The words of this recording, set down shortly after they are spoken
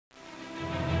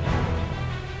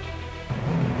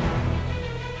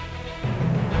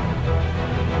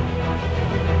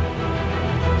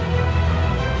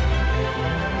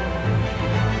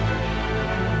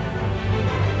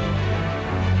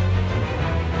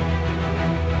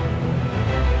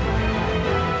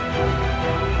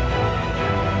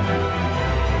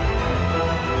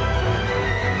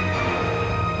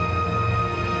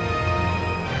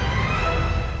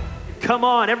Come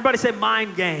on, everybody say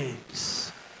mind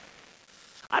games.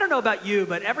 I don't know about you,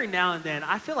 but every now and then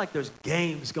I feel like there's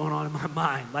games going on in my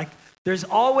mind. Like there's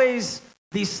always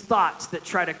these thoughts that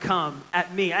try to come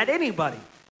at me, at anybody.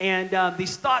 And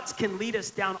these thoughts can lead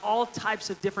us down all types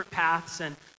of different paths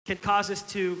and can cause us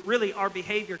to, really our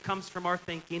behavior comes from our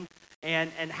thinking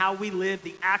and how we live,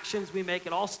 the actions we make.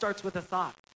 It all starts with a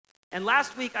thought. And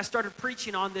last week I started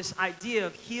preaching on this idea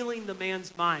of healing the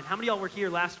man's mind. How many of y'all were here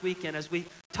last weekend as we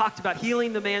talked about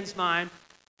healing the man's mind?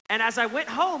 And as I went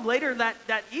home later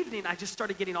that evening, I just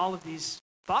started getting all of these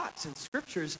thoughts and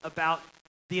scriptures about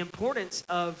the importance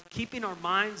of keeping our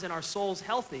minds and our souls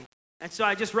healthy. And so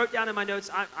I just wrote down in my notes,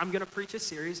 I'm going to preach a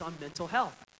series on mental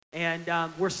health. And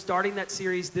we're starting that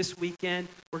series this weekend.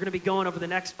 We're going to be going over the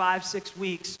next 5-6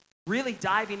 weeks, really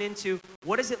diving into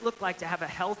what does it look like to have a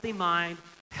healthy mind,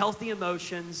 healthy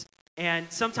emotions. And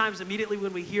sometimes immediately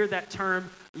when we hear that term,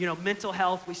 mental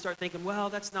health, we start thinking, well,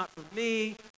 that's not for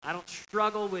me. I don't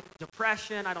struggle with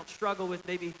depression. I don't struggle with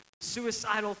maybe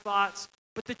suicidal thoughts.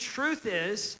 But the truth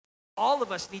is, all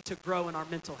of us need to grow in our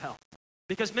mental health.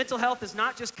 Because mental health is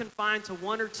not just confined to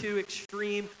one or two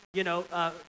extreme,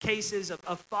 cases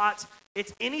of thoughts.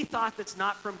 It's any thought that's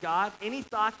not from God, any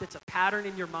thought that's a pattern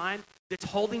in your mind that's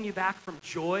holding you back from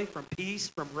joy, from peace,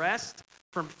 from rest,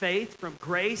 from faith, from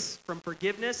grace, from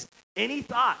forgiveness. Any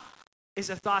thought is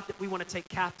a thought that we want to take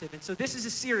captive. And so this is a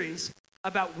series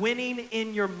about winning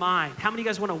in your mind. How many of you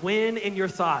guys want to win in your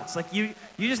thoughts? Like you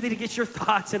just need to get your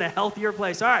thoughts in a healthier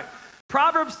place. All right.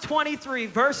 Proverbs 23,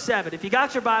 verse 7. If you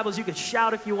got your Bibles, you can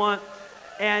shout if you want.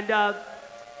 And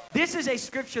this is a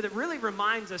scripture that really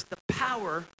reminds us the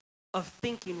power of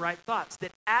thinking right thoughts.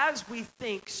 That as we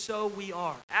think, so we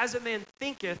are. As a man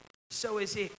thinketh, so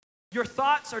is he. Your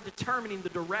thoughts are determining the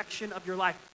direction of your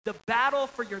life. The battle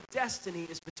for your destiny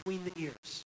is between the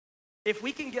ears. If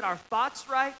we can get our thoughts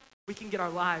right, we can get our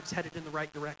lives headed in the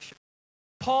right direction.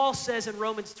 Paul says in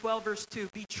Romans 12, verse 2,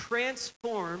 be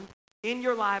transformed in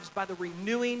your lives by the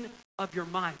renewing of your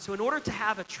mind. So in order to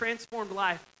have a transformed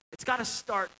life, it's got to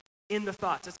start in the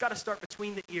thoughts. It's got to start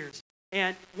between the ears.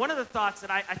 And one of the thoughts that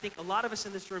I think a lot of us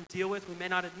in this room deal with, we may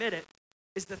not admit it,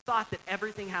 is the thought that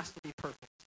everything has to be perfect.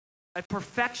 A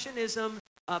perfectionism,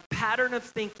 a pattern of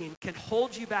thinking can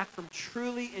hold you back from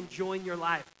truly enjoying your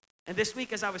life. And this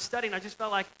week as I was studying, I just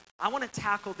felt like I want to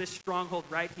tackle this stronghold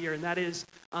right here, and that is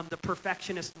the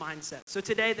perfectionist mindset. So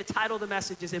today, the title of the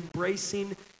message is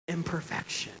Embracing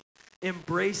Imperfection.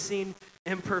 Embracing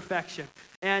imperfection.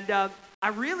 And I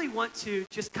really want to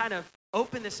just kind of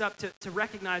open this up to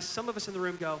recognize some of us in the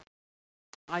room go,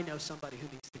 I know somebody who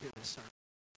needs to hear this sermon.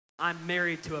 I'm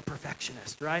married to a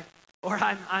perfectionist, right? Or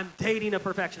I'm dating a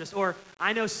perfectionist, or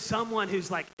I know someone who's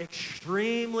like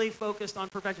extremely focused on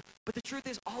perfection. But the truth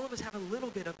is, all of us have a little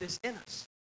bit of this in us.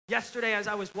 Yesterday, as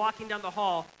I was walking down the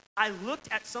hall, I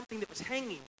looked at something that was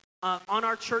hanging on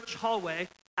our church hallway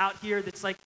out here that's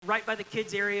like right by the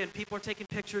kids area, and people are taking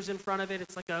pictures in front of it.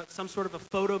 It's like some sort of a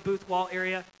photo booth wall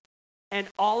area. And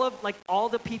all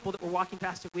the people that were walking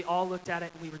past it, we all looked at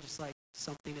it, and we were just like,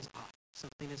 something is off.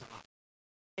 Something is off.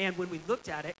 And when we looked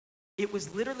at it, it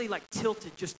was literally like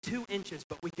tilted just 2 inches,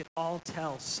 but we could all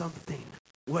tell something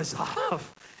was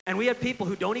off. And we had people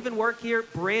who don't even work here,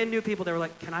 brand new people, they were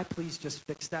like, can I please just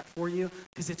fix that for you?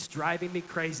 Because it's driving me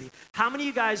crazy. How many of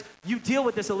you guys, you deal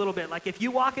with this a little bit? Like if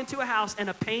you walk into a house and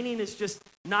a painting is just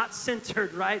not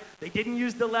centered, right? They didn't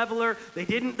use the leveler. They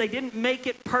didn't make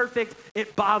it perfect.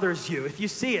 It bothers you if you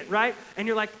see it, right? And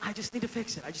you're like, I just need to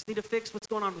fix it. I just need to fix what's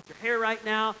going on with your hair right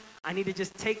now. I need to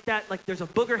just take that, like there's a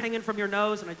booger hanging from your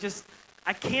nose, and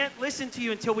I can't listen to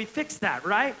you until we fix that,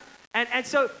 right? And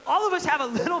so all of us have a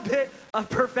little bit of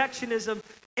perfectionism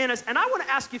in us. And I want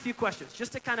to ask you a few questions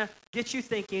just to kind of get you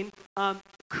thinking.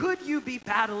 Could you be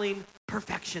battling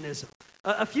perfectionism?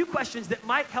 A few questions that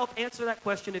might help answer that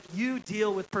question if you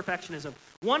deal with perfectionism.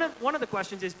 One of the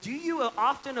questions is, do you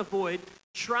often avoid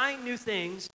trying new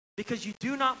things because you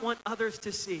do not want others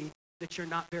to see that you're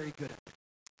not very good at it?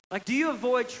 Like, do you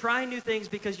avoid trying new things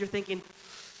because you're thinking,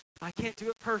 I can't do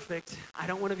it perfect. I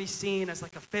don't want to be seen as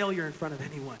like a failure in front of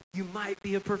anyone. You might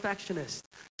be a perfectionist.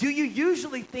 Do you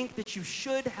usually think that you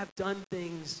should have done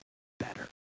things better?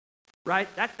 Right?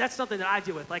 That's something that I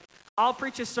deal with. Like, I'll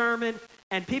preach a sermon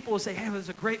and people will say, hey, it was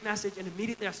a great message. And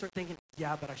immediately I start thinking,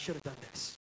 yeah, but I should have done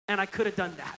this. And I could have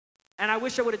done that. And I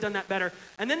wish I would have done that better.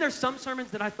 And then there's some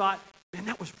sermons that I thought, man,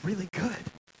 that was really good.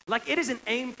 Like, it is an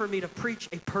aim for me to preach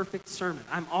a perfect sermon.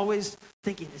 I'm always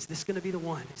thinking, is this going to be the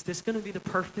one? Is this going to be the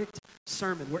perfect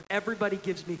sermon where everybody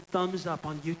gives me thumbs up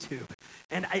on YouTube?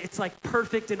 And it's like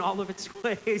perfect in all of its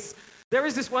ways. There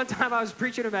was this one time I was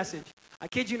preaching a message. I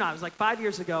kid you not, it was like 5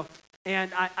 years ago.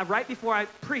 And right before I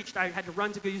preached, I had to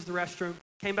run to go use the restroom,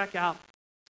 came back out,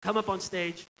 come up on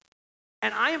stage,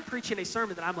 and I am preaching a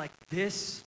sermon that I'm like,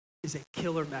 this is a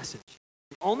killer message.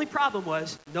 The only problem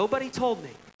was nobody told me.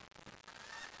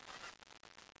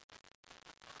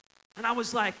 And I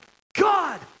was like,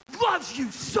 God loves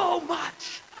you so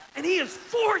much, and he is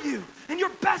for you, and your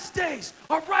best days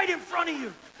are right in front of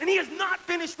you, and he is not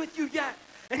finished with you yet,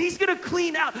 and he's gonna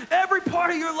clean out every part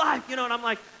of your life, and I'm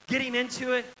like getting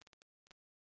into it.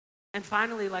 And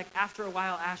finally, like after a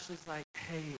while, Ashley's like,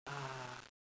 hey,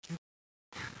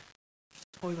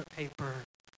 toilet paper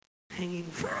hanging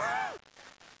from...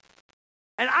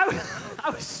 And I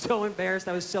was so embarrassed.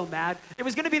 I was so mad. It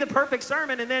was going to be the perfect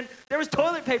sermon, and then there was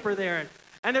toilet paper there.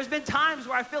 And there's been times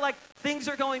where I feel like things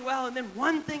are going well, and then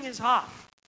one thing is off,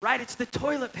 right? It's the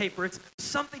toilet paper. It's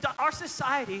something. Our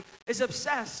society is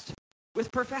obsessed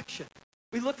with perfection.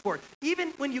 We look for it.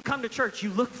 Even when you come to church,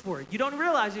 you look for it. You don't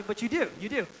realize it, but you do. You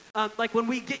do. Like when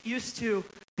we get used to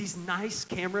these nice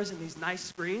cameras and these nice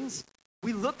screens,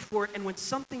 we look for it, and when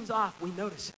something's off, we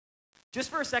notice it.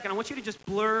 Just for a second, I want you to just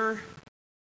blur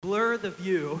the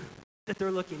view that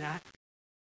they're looking at.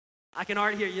 I can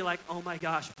already hear you like, oh my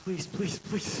gosh, please, please,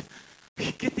 please,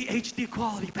 get the HD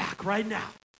quality back right now.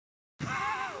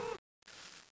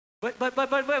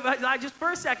 But just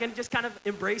for a second, just kind of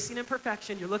embracing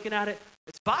imperfection. You're looking at it.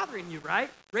 It's bothering you, right?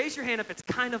 Raise your hand if it's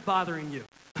kind of bothering you.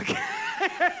 Okay?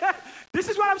 This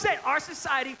is what I'm saying. Our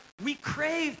society, we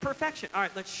crave perfection. All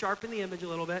right, let's sharpen the image a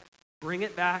little bit. Bring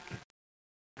it back.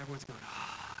 Everyone's going,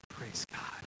 praise God.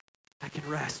 I can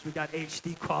rest. We got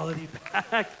HD quality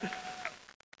back.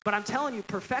 But I'm telling you,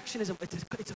 perfectionism,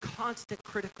 it's a constant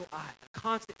critical eye.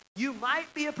 Constant. You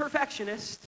might be a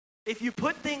perfectionist if you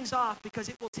put things off because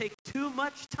it will take too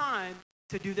much time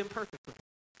to do them perfectly.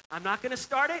 I'm not going to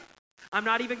start it. I'm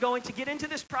not even going to get into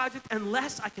this project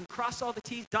unless I can cross all the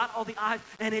T's, dot all the I's,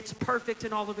 and it's perfect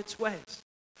in all of its ways.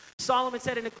 Solomon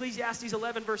said in Ecclesiastes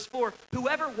 11, verse 4,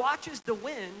 whoever watches the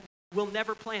wind will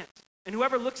never plant, and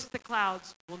whoever looks at the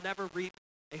clouds will never reap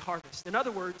a harvest. In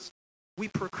other words, we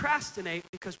procrastinate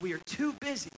because we are too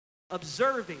busy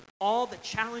observing all the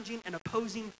challenging and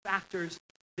opposing factors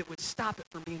that would stop it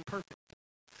from being perfect.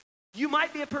 You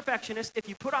might be a perfectionist if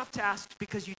you put off tasks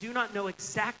because you do not know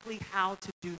exactly how to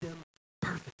do them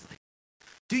perfectly.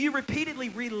 Do you repeatedly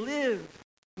relive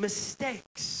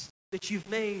mistakes that you've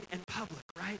made in public,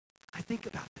 right? I think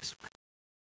about this one.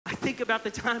 I think about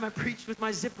the time I preached with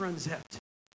my zipper unzipped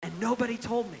and nobody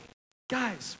told me.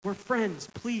 Guys, we're friends,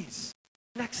 please.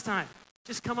 Next time,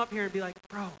 just come up here and be like,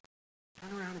 bro,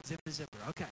 turn around and zip the zipper.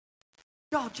 Okay.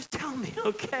 Y'all, just tell me,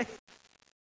 okay?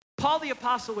 Paul the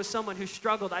Apostle was someone who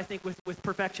struggled, I think, with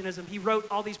perfectionism. He wrote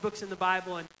all these books in the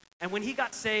Bible, and when he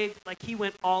got saved, like he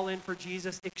went all in for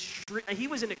Jesus. He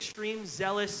was an extreme,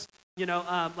 zealous,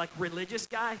 like religious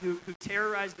guy who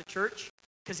terrorized the church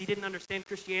because he didn't understand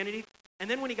Christianity. And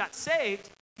then when he got saved,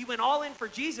 he went all in for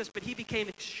Jesus, but he became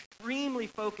extremely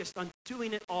focused on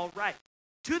doing it all right.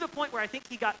 To the point where I think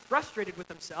he got frustrated with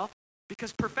himself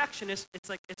because perfectionists,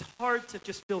 it's hard to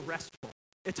just feel restful.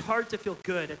 It's hard to feel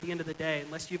good at the end of the day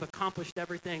unless you've accomplished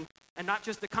everything, and not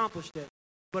just accomplished it,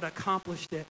 but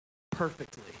accomplished it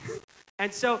perfectly.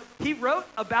 And so he wrote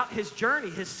about his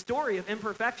journey, his story of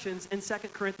imperfections in 2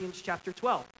 Corinthians chapter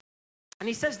 12. And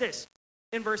he says this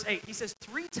in verse 8. He says,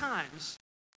 3 times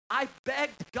I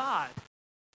begged God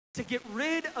to get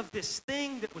rid of this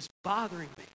thing that was bothering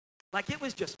me. Like it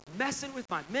was just messing with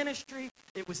my ministry.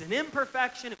 It was an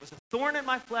imperfection. It was a thorn in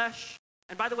my flesh.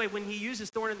 And by the way, when he uses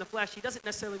thorn in the flesh, he doesn't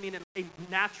necessarily mean a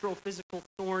natural physical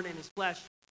thorn in his flesh.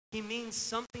 He means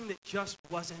something that just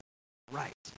wasn't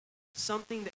right.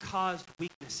 Something that caused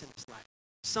weakness in his life.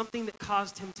 Something that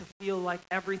caused him to feel like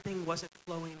everything wasn't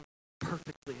flowing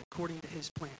perfectly according to his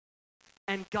plan.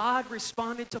 And God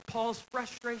responded to Paul's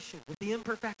frustration with the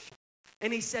imperfection.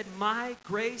 And he said, my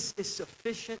grace is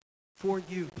sufficient for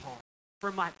you, Paul.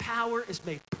 For my power is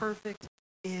made perfect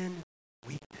in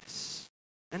weakness.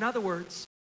 In other words,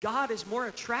 God is more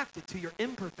attracted to your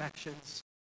imperfections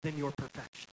than your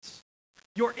perfections.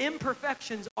 Your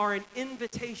imperfections are an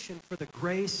invitation for the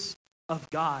grace of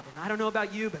God. And I don't know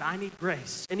about you, but I need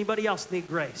grace. Anybody else need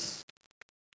grace?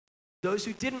 Those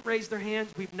who didn't raise their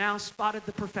hands, we've now spotted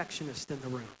the perfectionist in the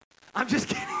room. I'm just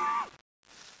kidding.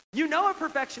 You know a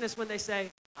perfectionist when they say,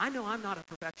 I know I'm not a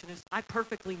perfectionist. I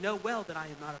perfectly know well that I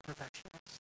am not a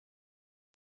perfectionist.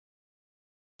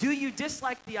 Do you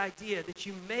dislike the idea that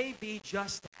you may be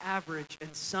just average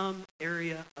in some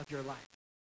area of your life?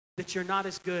 That you're not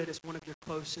as good as one of your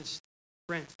closest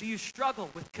friends? Do you struggle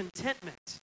with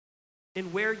contentment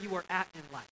in where you are at in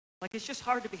life? Like it's just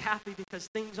hard to be happy because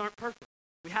things aren't perfect.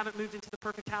 We haven't moved into the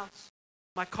perfect house.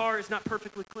 My car is not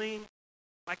perfectly clean.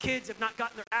 My kids have not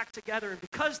gotten their act together. And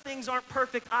because things aren't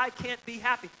perfect, I can't be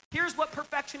happy. Here's what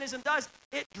perfectionism does.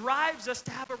 It drives us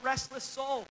to have a restless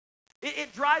soul.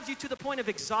 It drives you to the point of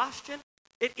exhaustion.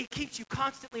 It keeps you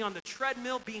constantly on the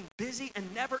treadmill, being busy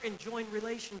and never enjoying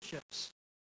relationships.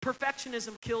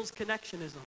 Perfectionism kills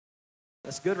connectionism.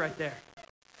 That's good right there.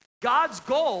 God's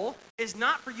goal is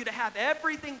not for you to have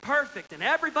everything perfect and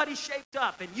everybody shaped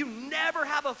up and you never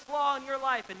have a flaw in your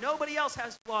life and nobody else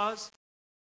has flaws.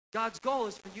 God's goal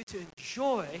is for you to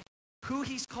enjoy who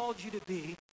he's called you to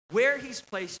be, where he's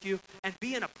placed you, and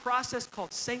be in a process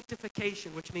called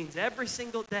sanctification, which means every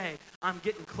single day I'm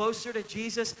getting closer to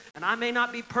Jesus, and I may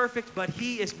not be perfect, but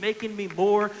he is making me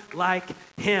more like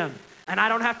him. And I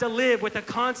don't have to live with a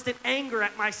constant anger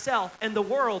at myself and the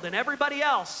world and everybody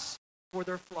else for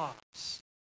their flaws.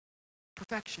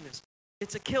 Perfectionism.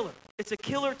 It's a killer. It's a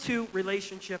killer to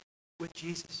relationship with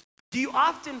Jesus. Do you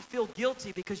often feel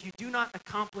guilty because you do not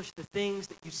accomplish the things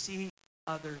that you see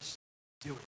others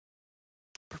doing?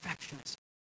 Perfectionism.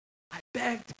 I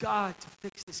begged God to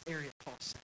fix this area, Paul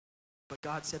said. But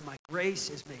God said, my grace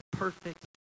is made perfect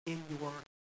in your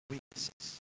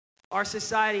weaknesses. Our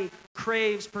society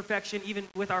craves perfection even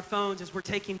with our phones as we're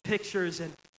taking pictures.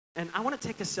 And I want to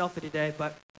take a selfie today,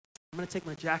 but I'm going to take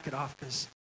my jacket off because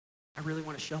I really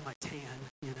want to show my tan,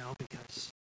 because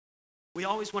we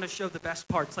always want to show the best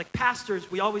parts. Like pastors,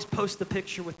 we always post the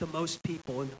picture with the most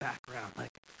people in the background.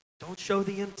 Like, don't show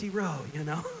the empty row,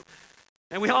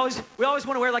 And we always want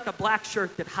to wear like a black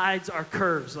shirt that hides our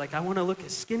curves. Like, I want to look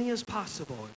as skinny as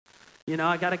possible.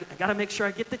 I gotta make sure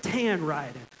I get the tan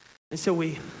right. And so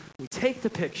we take the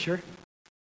picture.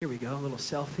 Here we go, a little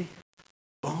selfie.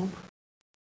 Boom.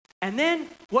 And then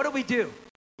what do?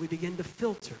 We begin to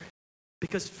filter it.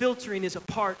 Because filtering is a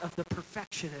part of the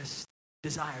perfectionist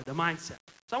desire, the mindset.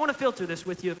 So I want to filter this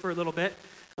with you for a little bit.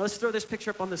 Now let's throw this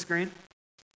picture up on the screen.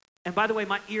 And by the way,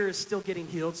 my ear is still getting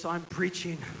healed, so I'm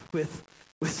preaching with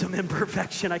some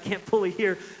imperfection. I can't fully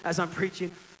hear as I'm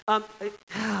preaching.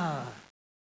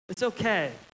 It's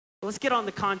okay. Let's get on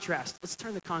the contrast. Let's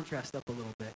turn the contrast up a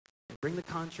little bit. Bring the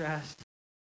contrast.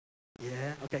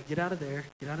 Yeah, okay, get out of there.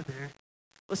 Get out of there.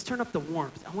 Let's turn up the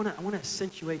warmth. I want to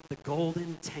accentuate the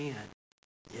golden tan.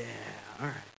 Yeah, all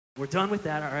right. We're done with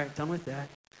that. All right, done with that.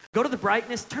 Go to the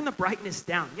brightness. Turn the brightness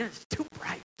down. Yeah, it's too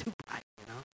bright,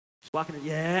 Just walking in.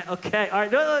 Yeah, okay. All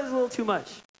right, no, that's a little too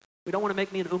much. We don't want to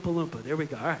make me an Oompa Loompa. There we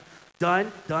go. All right,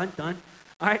 done. All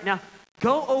right, now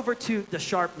go over to the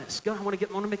sharpness. I want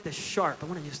to make this sharp. I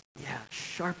want to just,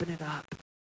 sharpen it up.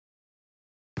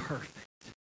 Perfect.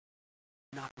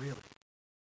 Not really.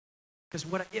 Because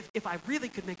if I really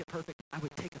could make it perfect, I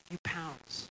would take a few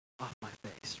pounds off my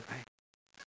face, right?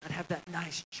 I'd have that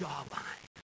nice jawline.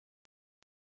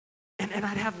 And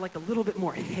I'd have like a little bit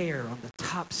more hair on the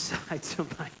top sides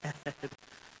of my head.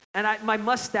 And my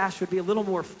mustache would be a little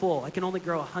more full. I can only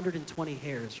grow 120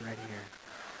 hairs right here.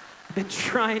 I've been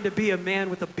trying to be a man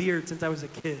with a beard since I was a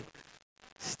kid.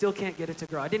 Still can't get it to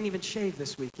grow. I didn't even shave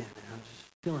this weekend. I'm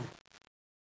just feeling it.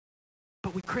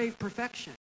 But we crave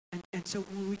perfection. And so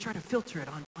we try to filter it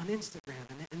on Instagram.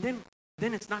 And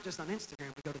then it's not just on Instagram.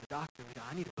 We go to the doctor and we go,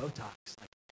 I need a Botox.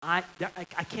 I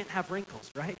can't have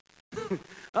wrinkles, right?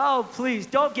 Oh, please,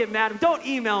 don't get mad. Don't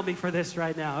email me for this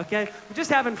right now, okay? We're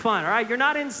just having fun, all right? You're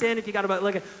not in sin if you got to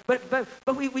look at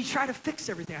but we try to fix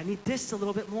everything. I need this a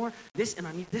little bit more, this, and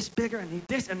I need this bigger, I need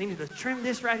this, I need to trim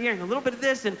this right here, and a little bit of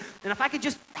this, and if I could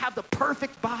just have the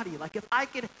perfect body, like if I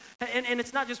could, and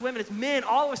it's not just women, it's men,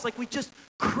 all of us, like we just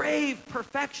crave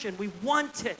perfection. We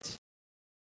want it.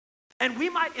 And we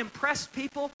might impress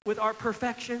people with our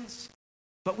perfections,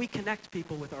 but we connect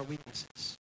people with our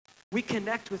weaknesses. We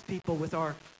connect with people with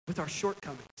our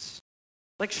shortcomings.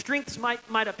 Like strengths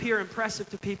might appear impressive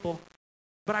to people,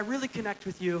 but I really connect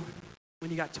with you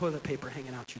when you got toilet paper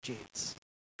hanging out your jeans.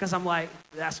 Because I'm like,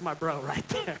 that's my bro right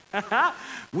there.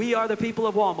 We are the people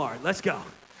of Walmart. Let's go.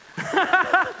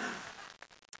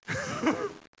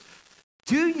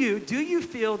 Do you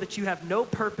feel that you have no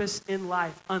purpose in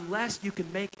life unless you can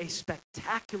make a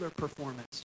spectacular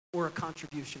performance or a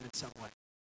contribution in some way?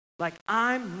 Like,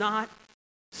 I'm not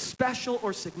special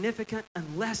or significant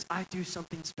unless I do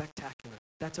something spectacular.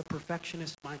 That's a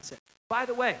perfectionist mindset. By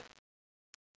the way,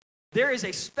 there is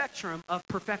a spectrum of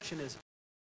perfectionism.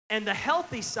 And the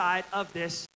healthy side of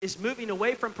this is moving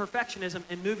away from perfectionism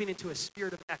and moving into a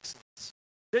spirit of excellence.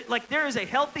 Like, there is a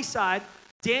healthy side.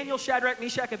 Daniel, Shadrach,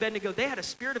 Meshach, Abednego, they had a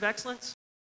spirit of excellence.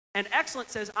 And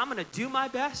excellence says, I'm going to do my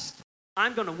best.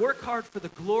 I'm going to work hard for the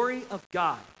glory of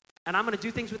God. And I'm going to do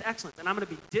things with excellence. And I'm going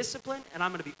to be disciplined. And I'm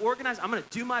going to be organized. I'm going to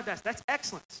do my best. That's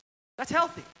excellence. That's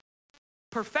healthy.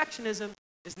 Perfectionism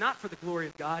is not for the glory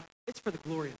of God, it's for the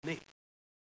glory of me.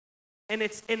 And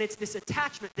it's this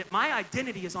attachment that my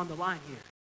identity is on the line here.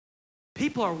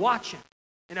 People are watching.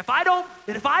 And if I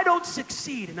don't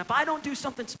succeed, and if I don't do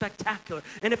something spectacular,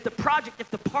 and if the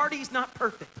party's not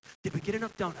perfect, did we get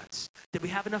enough donuts? Did we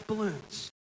have enough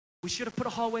balloons? We should have put a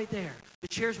hallway there. The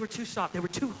chairs were too soft. They were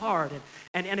too hard.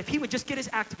 And if he would just get his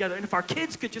act together, and if our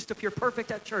kids could just appear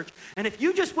perfect at church, and if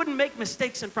you just wouldn't make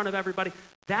mistakes in front of everybody,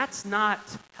 that's not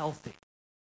healthy.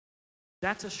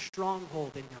 That's a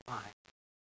stronghold in your mind.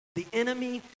 The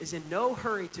enemy is in no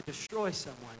hurry to destroy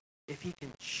someone if he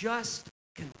can just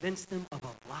convince them of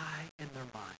a lie in their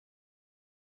mind.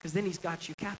 Because then he's got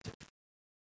you captive.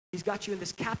 He's got you in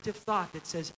this captive thought that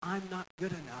says, I'm not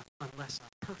good enough unless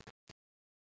I'm perfect.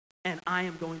 And I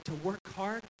am going to work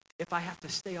hard. If I have to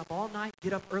stay up all night,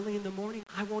 get up early in the morning,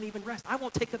 I won't even rest. I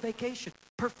won't take a vacation.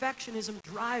 Perfectionism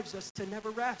drives us to never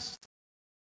rest.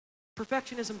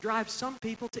 Perfectionism drives some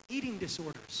people to eating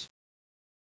disorders.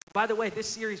 By the way, this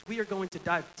series, we are going to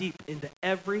dive deep into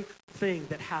everything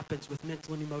that happens with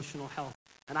mental and emotional health,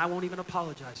 and I won't even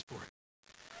apologize for it.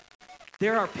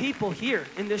 There are people here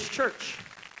in this church,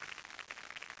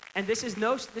 and this is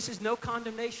no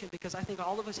condemnation, because I think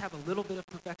all of us have a little bit of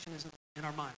perfectionism in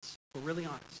our minds, if we're really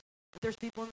honest. But there's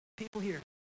people here,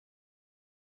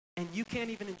 and you can't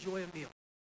even enjoy a meal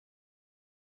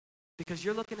because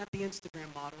you're looking at the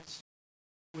Instagram models,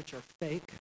 which are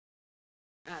fake.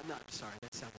 No, I'm sorry,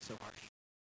 that sounded so harsh.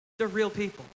 They're real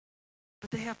people,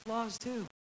 but they have flaws too.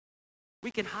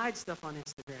 We can hide stuff on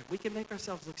Instagram. We can make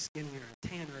ourselves look skinnier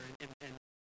and tanner,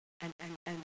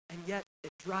 and yet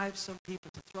it drives some people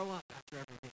to throw up after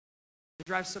every meal. It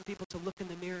drives some people to look in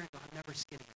the mirror and go, I'm never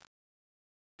skinny enough.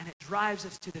 And it drives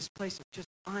us to this place of just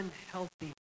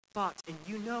unhealthy thoughts. And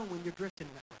you know when you're drifting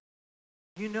that way.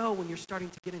 You know when you're starting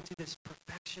to get into this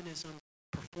perfectionism,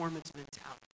 performance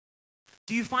mentality.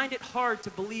 Do you find it hard to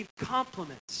believe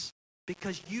compliments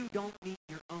because you don't meet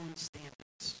your own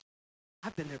standards?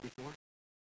 I've been there before.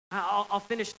 I'll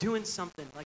finish doing something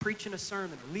like preaching a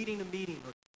sermon or leading a meeting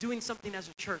or doing something as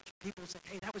a church. People say,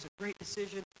 hey, that was a great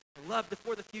decision. I love the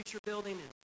For the Future building, and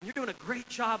you're doing a great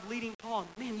job leading Paul.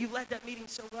 And man, you led that meeting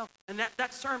so well. And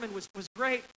that sermon was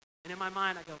great. And in my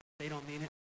mind, I go, they don't mean it.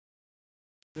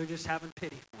 They're just having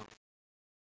pity for me.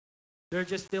 They're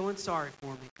just feeling sorry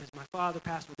for me because my father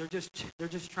passed away. They're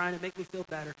just trying to make me feel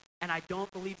better. And I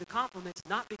don't believe the compliments,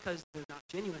 not because they're not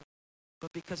genuine,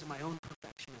 but because of my own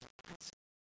perfectionism.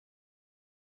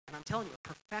 And I'm telling you, a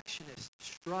perfectionist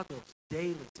struggles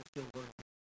daily to feel worthy,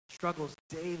 struggles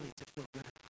daily to feel good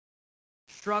enough,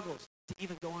 struggles to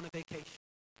even go on a vacation.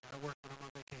 I gotta work when I'm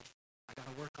on vacation. I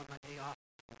gotta work on my day off.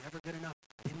 I'm never good enough.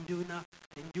 I didn't do enough.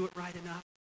 I didn't do it right enough.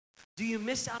 Do you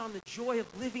miss out on the joy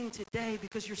of living today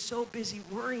because you're so busy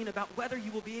worrying about whether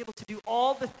you will be able to do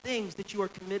all the things that you are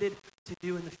committed to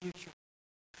do in the future?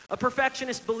 A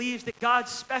perfectionist believes that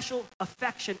God's special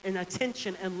affection and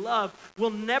attention and love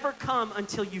will never come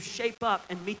until you shape up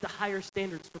and meet the higher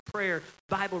standards for prayer,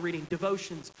 Bible reading,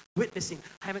 devotions, witnessing.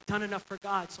 I haven't done enough for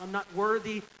God, so I'm not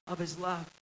worthy of his love.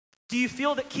 Do you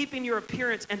feel that keeping your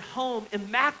appearance and home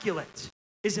immaculate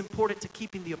is important to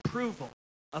keeping the approval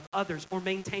of others or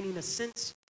maintaining a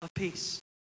sense of peace?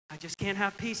 I just can't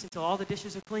have peace until all the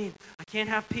dishes are clean. I can't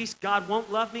have peace. God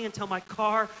won't love me until my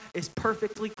car is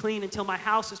perfectly clean, until my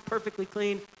house is perfectly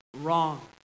clean. Wrong.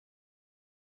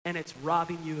 And it's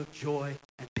robbing you of joy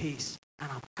and peace. And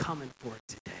I'm coming for it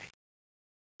today.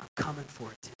 I'm coming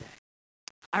for it today.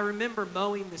 I remember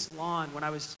mowing this lawn when I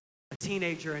was a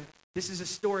teenager, and this is a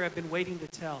story I've been waiting to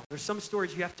tell. There's some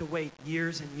stories you have to wait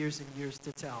years and years and years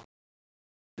to tell.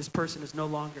 This person is no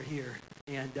longer here.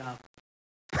 And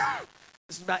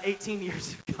this is about 18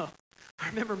 years ago. I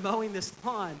remember mowing this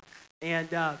lawn, and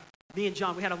me and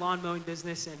John, we had a lawn mowing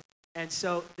business, and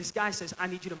so this guy says, I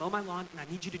need you to mow my lawn, and I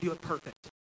need you to do it perfect.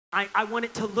 I want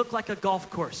it to look like a golf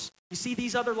course. You see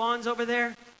these other lawns over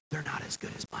there? They're not as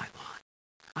good as my lawn.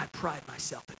 I pride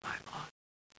myself in my lawn,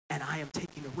 and I am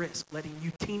taking a risk letting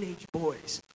you teenage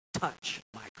boys touch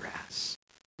my grass.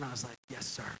 And I was like, yes,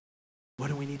 sir. What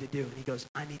do we need to do? And he goes,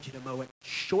 I need you to mow it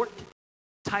short,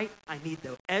 tight. I need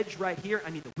the edge right here.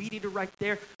 I need the weed eater right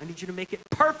there. I need you to make it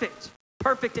perfect.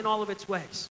 Perfect in all of its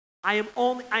ways. I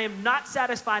am not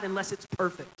satisfied unless it's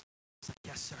perfect. He's like,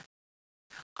 yes, sir.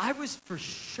 I was for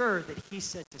sure that he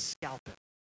said to scalp it.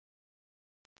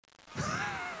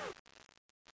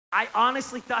 I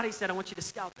honestly thought he said, I want you to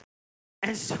scalp it.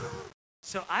 And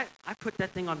so I put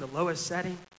that thing on the lowest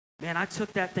setting. Man, I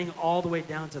took that thing all the way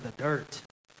down to the dirt.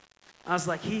 I was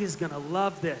like, he is going to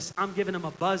love this. I'm giving him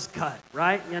a buzz cut,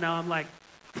 right? You know, I'm like,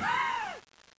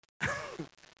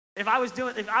 If I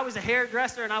was a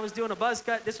hairdresser and I was doing a buzz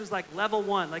cut, this was like level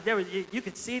 1. Like you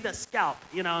could see the scalp,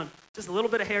 and just a little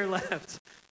bit of hair left.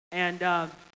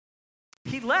 And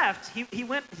he left. He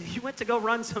went to go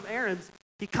run some errands.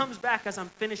 He comes back as I'm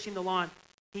finishing the lawn.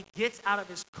 He gets out of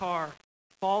his car,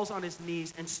 falls on his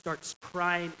knees, and starts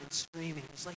crying and screaming.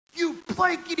 He's like, "You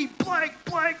blankety blank,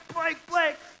 blank, blank,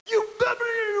 blank. You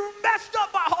messed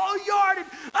up my whole yard, and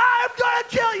I'm gonna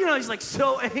kill you." He's like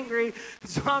so angry.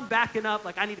 So I'm backing up,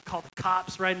 like I need to call the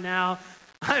cops right now.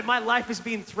 My life is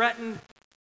being threatened.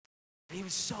 And he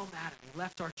was so mad at me. He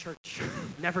left our church,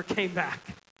 never came back.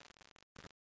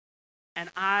 And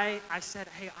I said,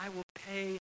 "Hey, I will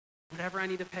pay whatever I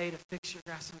need to pay to fix your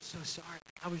grass. I'm so sorry.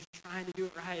 I was trying to do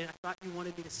it right, and I thought you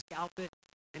wanted me to scalp it."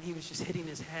 And he was just hitting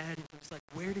his head. And he was like,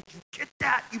 "Where did you get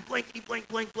that? You blankety blank,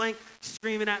 blank, blank,"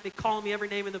 screaming at me, calling me every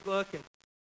name in the book.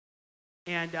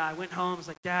 And I went home. I was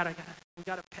like, "Dad, we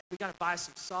gotta buy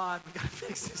some sod. We gotta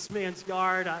fix this man's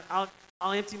yard. I'll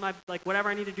empty my whatever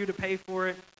I need to do to pay for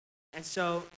it." And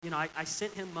so, I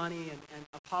sent him money and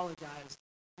apologized.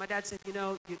 My dad said,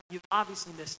 "You've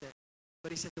obviously missed it."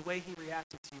 But he said the way he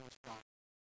reacted to you was wrong.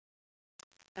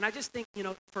 And I just think,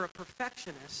 for a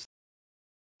perfectionist,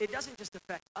 it doesn't just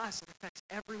affect us, it affects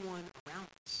everyone around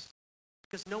us.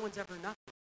 Because no one's ever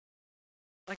nothing.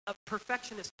 Like a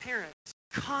perfectionist parent is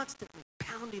constantly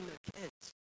pounding their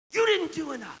kids. "You didn't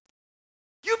do enough.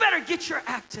 You better get your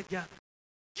act together.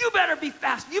 You better be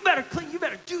fast. You better clean. You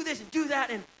better do this and do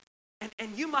that."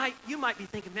 And you might be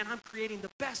thinking, "Man, I'm creating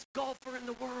the best golfer in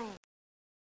the world."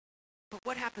 But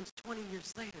what happens 20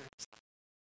 years later?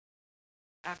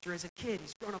 After, as a kid,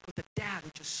 he's grown up with a dad who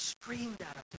just screamed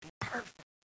at him to be perfect.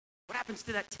 What happens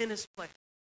to that tennis player,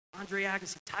 Andre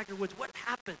Agassi, Tiger Woods? What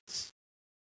happens?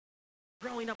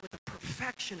 Growing up with a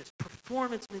perfectionist,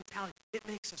 performance mentality, it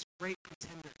makes us great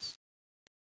pretenders.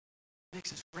 It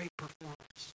makes us great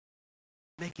performers,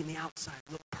 making the outside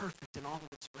look perfect in all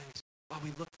of its ways, while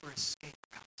we look for escape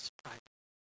routes, right,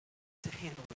 to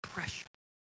handle the pressure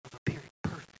of appearing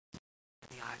perfect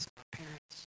in the eyes of our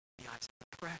parents, the eyes of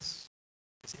the press,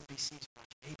 as NBC's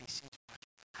watching, ABC's watching.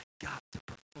 I got to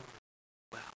perform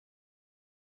well.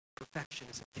 Perfection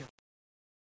is a killer.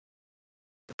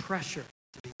 The pressure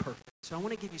to be perfect. So I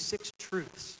want to give you 6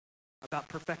 truths about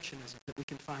perfectionism that we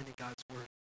can find in God's word.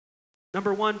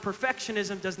 Number 1,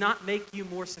 perfectionism does not make you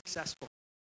more successful.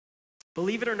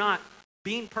 Believe it or not,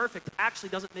 being perfect actually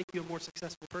doesn't make you a more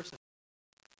successful person.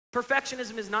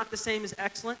 Perfectionism is not the same as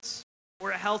excellence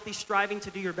or a healthy striving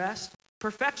to do your best.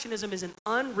 Perfectionism is an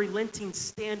unrelenting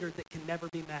standard that can never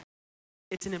be met.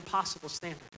 It's an impossible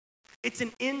standard. It's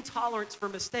an intolerance for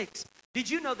mistakes. Did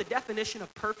you know the definition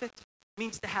of perfect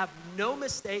means to have no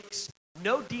mistakes,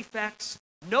 no defects,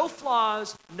 no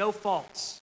flaws, no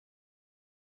faults?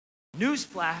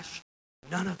 Newsflash,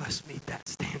 none of us meet that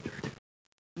standard.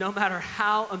 No matter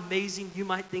how amazing you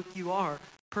might think you are,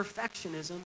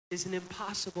 perfectionism is an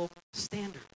impossible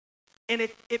standard. And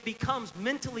it becomes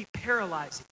mentally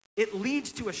paralyzing. It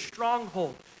leads to a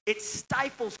stronghold. It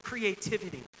stifles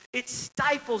creativity. It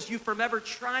stifles you from ever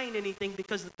trying anything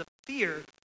because of the fear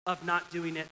of not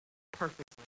doing it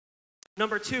perfectly.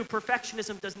 Number 2,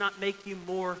 perfectionism does not make you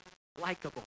more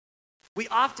likable. We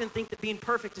often think that being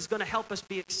perfect is going to help us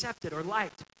be accepted or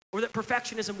liked, or that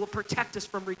perfectionism will protect us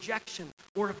from rejection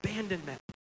or abandonment.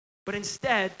 But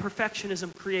instead,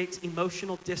 perfectionism creates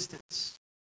emotional distance.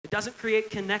 It doesn't create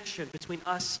connection between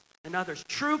us and others.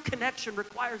 True connection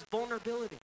requires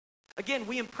vulnerability. Again,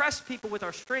 we impress people with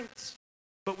our strengths,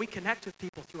 but we connect with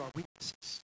people through our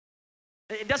weaknesses.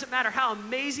 It doesn't matter how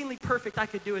amazingly perfect I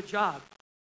could do a job.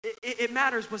 It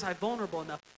matters, was I vulnerable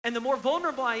enough? And the more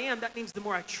vulnerable I am, that means the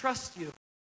more I trust you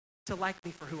to like me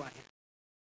for who I am.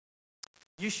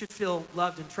 You should feel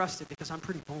loved and trusted because I'm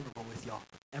pretty vulnerable with y'all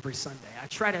every Sunday. I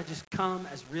try to just come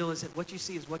as real as it. What you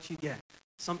see is what you get.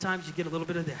 Sometimes you get a little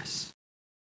bit of this,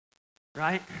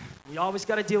 right? We always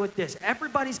got to deal with this.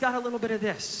 Everybody's got a little bit of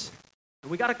this. And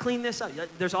we got to clean this up.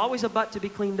 There's always a butt to be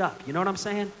cleaned up. You know what I'm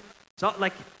saying? So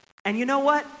and you know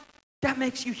what? That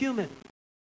makes you human.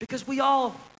 Because we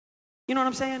all, you know what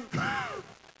I'm saying?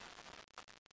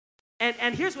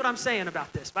 And here's what I'm saying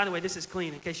about this. By the way, this is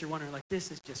clean in case you're wondering,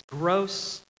 this is just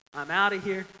gross. I'm out of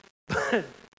here.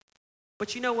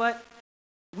 But you know what?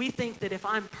 We think that if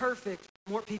I'm perfect,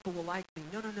 more people will like me.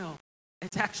 No.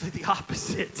 It's actually the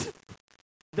opposite.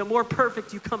 The more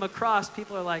perfect you come across,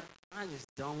 people are like, I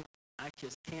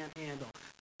just can't handle.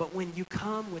 But when you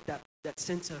come with that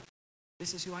sense of,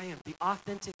 this is who I am, the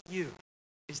authentic you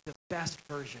is the best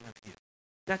version of you.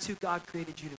 That's who God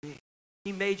created you to be.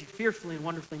 He made you fearfully and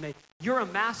wonderfully made. You're a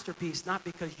masterpiece, not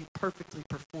because you perfectly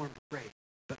performed great,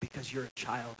 but because you're a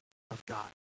child of God.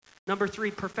 Number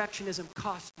 3, perfectionism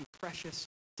costs you precious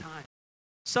time.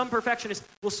 Some perfectionists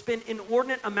will spend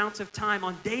inordinate amounts of time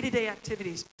on day-to-day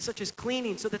activities such as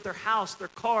cleaning so that their house, their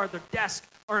car, their desk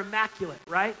are immaculate,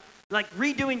 right? Like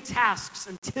redoing tasks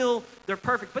until they're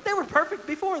perfect. But they were perfect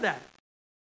before that.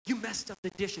 You messed up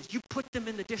the dishes. You put them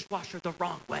in the dishwasher the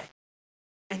wrong way.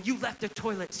 And you left the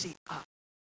toilet seat up.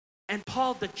 And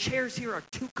Paul, the chairs here are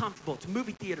too comfortable. It's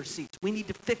movie theater seats. We need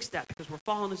to fix that because we're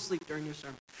falling asleep during your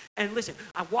sermon. And listen,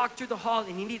 I walked through the hall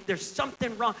and there's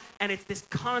something wrong. And it's this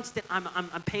constant,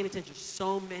 I'm paying attention to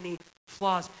so many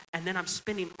flaws. And then I'm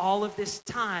spending all of this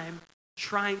time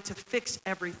trying to fix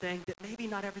everything that maybe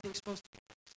not everything's supposed to be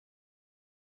fixed.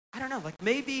 I don't know, like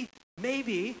maybe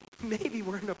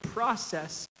we're in a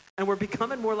process and we're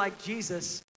becoming more like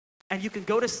Jesus, and you can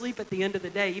go to sleep at the end of the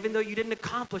day even though you didn't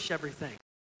accomplish everything.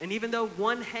 And even though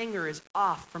one hanger is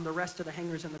off from the rest of the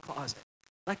hangers in the closet,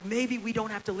 like maybe we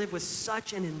don't have to live with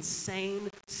such an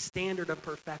insane standard of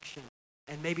perfection.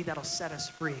 And maybe that'll set us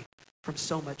free from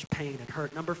so much pain and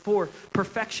hurt. Number 4,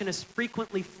 perfectionists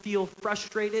frequently feel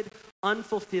frustrated,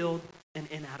 unfulfilled, and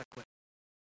inadequate.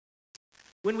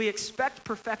 When we expect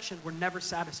perfection, we're never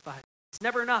satisfied. It's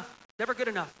never enough, never good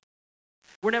enough.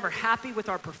 We're never happy with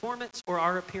our performance or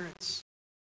our appearance.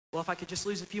 Well, if I could just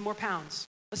lose a few more pounds.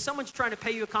 If someone's trying to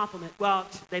pay you a compliment, well,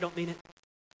 they don't mean it.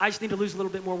 I just need to lose a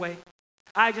little bit more weight.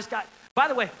 By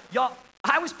the way, y'all,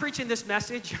 I was preaching this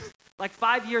message like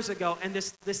 5 years ago, and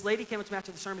this lady came up to me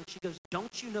after the sermon. She goes,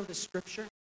 "Don't you know the scripture?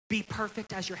 Be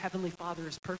perfect as your heavenly Father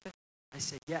is perfect." I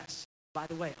said, "Yes. By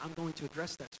the way, I'm going to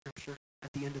address that scripture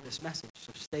at the end of this message,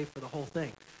 so stay for the whole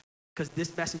thing, because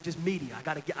this message is meaty.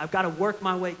 I've got to work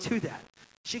my way to that."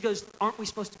 She goes, "Aren't we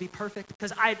supposed to be perfect?"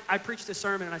 Because I preached a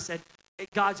sermon and I said,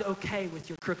 God's okay with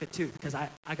your crooked tooth, because I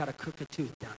got a crooked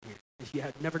tooth down here. If you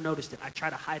have never noticed it, I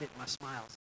try to hide it in my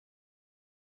smiles.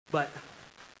 But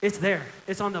it's there.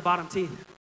 It's on the bottom teeth.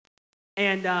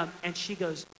 And she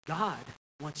goes, "God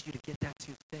wants you to get that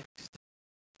tooth fixed."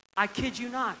 I kid you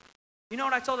not. You know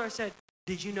what I told her? I said,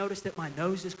 "Did you notice that my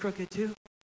nose is crooked too?"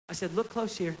 I said, "Look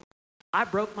close here. I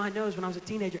broke my nose when I was a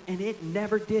teenager, and it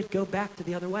never did go back to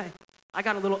the other way. I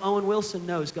got a little Owen Wilson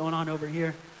nose going on over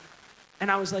here." And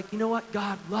I was like, you know what?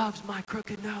 God loves my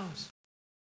crooked nose.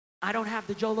 I don't have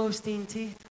the Joel Osteen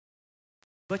teeth.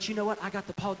 But you know what? I got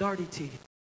the Paul Darty teeth.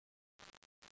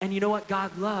 And you know what?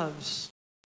 God loves.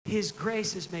 His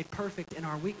grace is made perfect in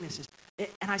our weaknesses.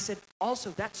 And I said,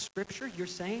 also, that scripture you're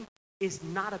saying is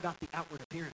not about the outward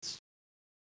appearance.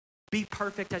 Be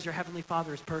perfect as your heavenly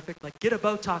Father is perfect. Like, get a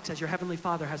Botox as your heavenly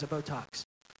Father has a Botox.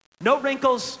 No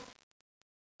wrinkles.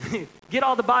 Get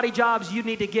all the body jobs you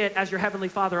need to get as your heavenly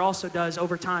Father also does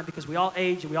over time, because we all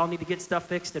age and we all need to get stuff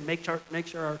fixed and make sure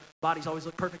our bodies always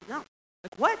look perfect. No,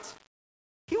 like what?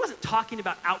 He wasn't talking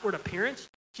about outward appearance.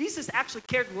 Jesus actually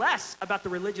cared less about the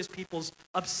religious people's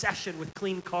obsession with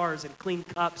clean cars and clean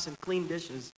cups and clean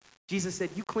dishes. Jesus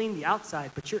said, you clean the outside,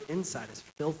 but your inside is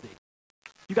filthy.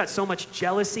 You got so much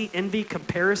jealousy, envy,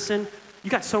 comparison.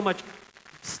 You got so much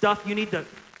stuff you need to...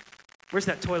 Where's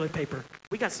that toilet paper?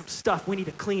 We got some stuff we need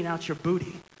to clean out your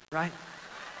booty, right?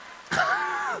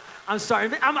 I'm sorry.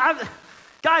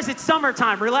 Guys, it's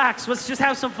summertime. Relax. Let's just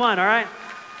have some fun, all right?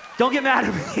 Don't get mad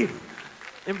at me.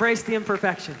 Embrace the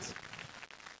imperfections.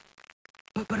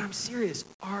 But I'm serious.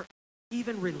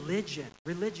 Even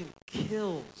religion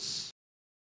kills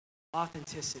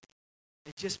authenticity.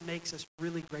 It just makes us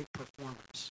really great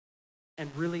performers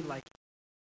and really like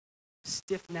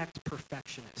stiff-necked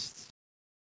perfectionists.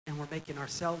 And we're making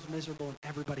ourselves miserable and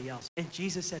everybody else. And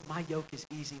Jesus said, my yoke is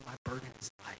easy, my burden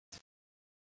is light.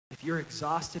 If you're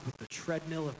exhausted with the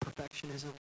treadmill of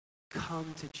perfectionism,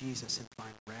 come to Jesus and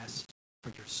find rest for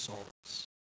your souls.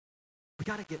 We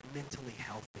got to get mentally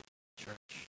healthy,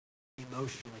 church,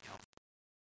 emotionally healthy.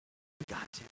 We got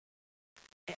to.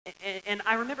 And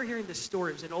I remember hearing this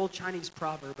story. It was an old Chinese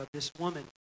proverb of this woman.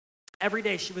 Every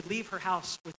day she would leave her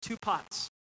house with 2 pots.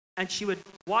 And she would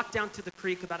walk down to the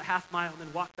creek about a half mile and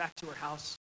then walk back to her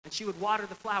house. And she would water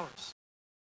the flowers.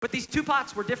 But these 2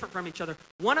 pots were different from each other.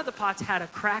 One of the pots had a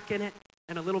crack in it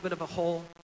and a little bit of a hole.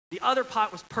 The other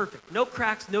pot was perfect. No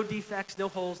cracks, no defects, no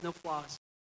holes, no flaws.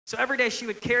 So every day she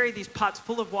would carry these pots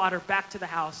full of water back to the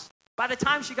house. By the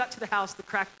time she got to the house, the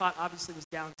cracked pot obviously was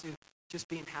down to just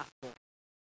being half full.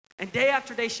 And day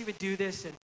after day she would do this.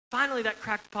 And finally that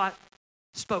cracked pot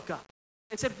spoke up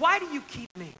and said, why do you keep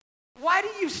me? Why do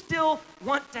you still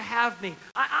want to have me?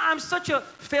 I'm such a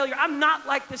failure. I'm not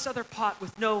like this other pot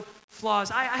with no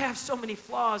flaws. I have so many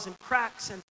flaws and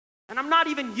cracks, and I'm not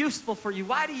even useful for you.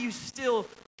 Why do you still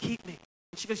keep me?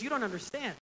 And she goes, you don't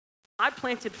understand. I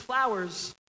planted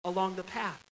flowers along the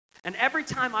path. And every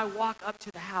time I walk up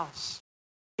to the house,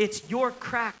 It's your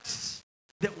cracks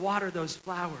that water those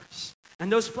flowers.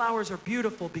 And those flowers are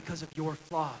beautiful because of your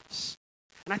flaws.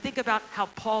 And I think about how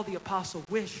Paul the apostle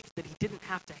wished that he didn't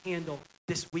have to handle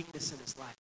this weakness in his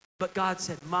life. But God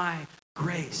said, my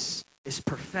grace is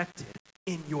perfected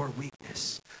in your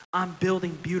weakness. I'm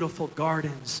building beautiful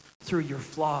gardens through your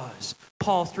flaws.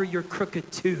 Paul, through your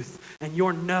crooked tooth and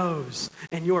your nose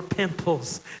and your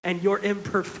pimples and your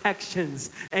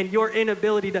imperfections and your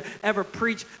inability to ever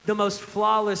preach the most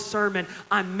flawless sermon,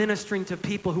 I'm ministering to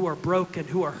people who are broken,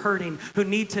 who are hurting, who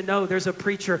need to know there's a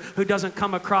preacher who doesn't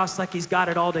come across like he's got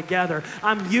it all together.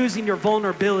 I'm using your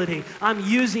vulnerability. I'm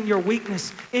using your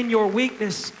weakness. In your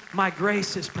weakness, my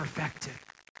grace is perfected.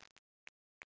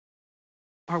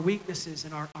 Our weaknesses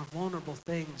and our vulnerable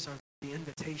things are the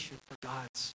invitation for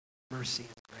God's mercy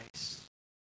and grace.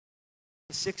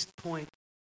 The sixth point,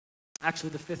 actually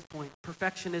the fifth point,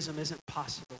 perfectionism isn't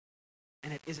possible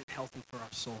and it isn't healthy for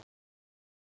our soul.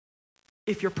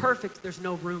 If you're perfect, there's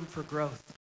no room for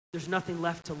growth. There's nothing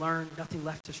left to learn, nothing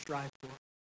left to strive for.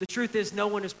 The truth is, no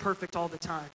one is perfect all the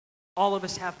time. All of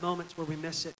us have moments where we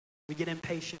miss it. We get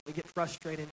impatient, we get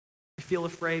frustrated, we feel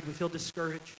afraid, we feel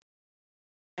discouraged.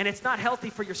 And it's not healthy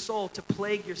for your soul to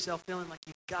plague yourself feeling like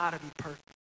you've got to be perfect.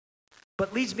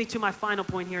 But leads me to my final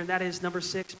point here, and that is number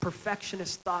 6,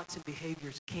 perfectionist thoughts and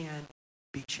behaviors can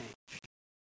be changed.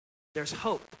 There's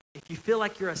hope. If you feel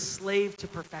like you're a slave to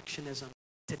perfectionism,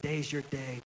 today's your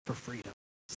day for freedom.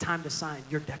 It's time to sign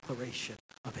your Declaration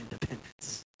of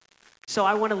Independence. So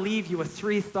I want to leave you with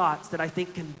 3 thoughts that I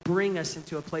think can bring us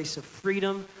into a place of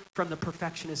freedom from the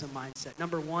perfectionism mindset.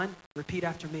 Number 1, repeat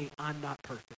after me, I'm not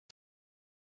perfect.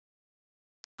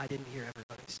 I didn't hear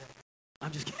everybody say it.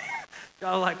 I'm just kidding.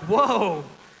 Y'all like, whoa.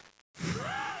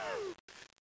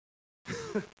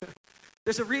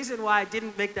 There's a reason why I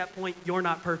didn't make that point, you're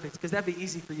not perfect, because that'd be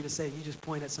easy for you to say. You just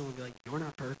point at someone and be like, you're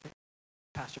not perfect.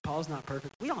 Pastor Paul's not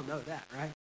perfect. We all know that,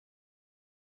 right?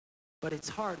 But it's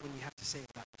hard when you have to say it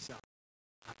about yourself.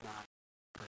 I'm not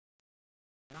perfect.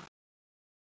 I'm not.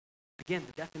 Again,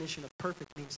 the definition of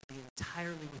perfect means to be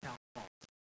entirely without fault.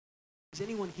 Is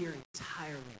anyone here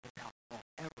entirely without fault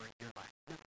ever in your life?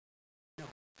 No. No.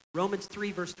 Romans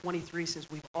 3 verse 23 says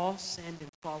we've all sinned and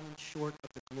fallen short of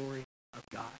the glory of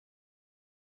God.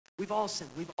 We've all sinned.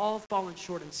 We've all fallen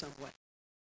short in some way.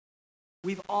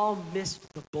 We've all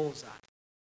missed the bullseye.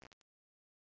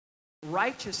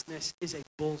 Righteousness is a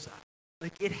bullseye.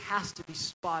 Like it has to be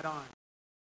spot on.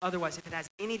 Otherwise, if it has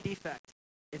any defect,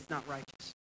 it's not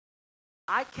righteous.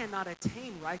 I cannot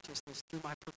attain righteousness through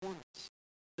my performance.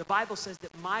 The Bible says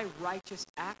that my righteous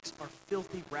acts are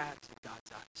filthy rags in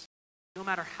God's eyes. No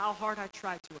matter how hard I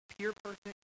try to appear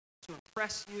perfect, to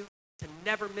impress you, to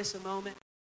never miss a moment,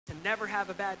 to never have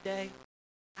a bad day,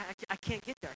 I can't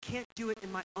get there. I can't do it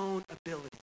in my own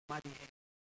ability, my behavior.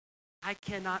 I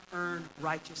cannot earn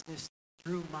righteousness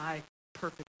through my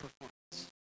perfect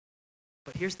performance.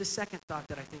 But here's the second thought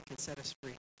that I think can set us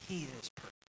free. He is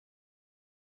perfect.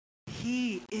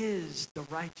 He is the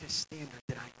righteous standard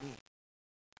that I need.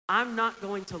 I'm not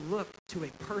going to look to a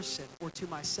person or to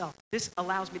myself. This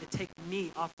allows me to take me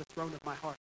off the throne of my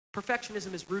heart.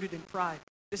 Perfectionism is rooted in pride.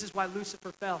 This is why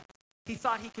Lucifer fell. He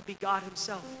thought he could be God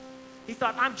himself. He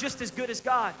thought, I'm just as good as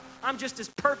God. I'm just as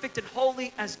perfect and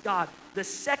holy as God. The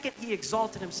second he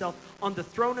exalted himself on the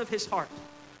throne of his heart,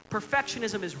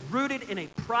 perfectionism is rooted in a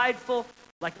prideful,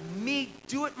 like me,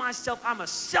 do it myself. I'm a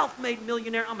self-made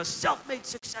millionaire. I'm a self-made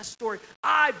success story.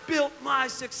 I built my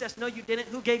success. No, you didn't.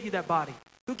 Who gave you that body?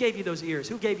 Who gave you those ears?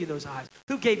 Who gave you those eyes?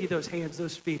 Who gave you those hands,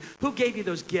 those feet? Who gave you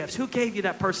those gifts? Who gave you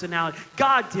that personality?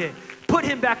 God did. Put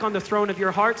him back on the throne of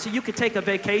your heart so you could take a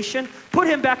vacation. Put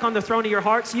him back on the throne of your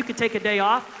heart so you could take a day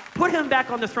off. Put him back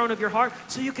on the throne of your heart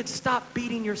so you could stop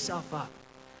beating yourself up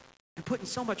and putting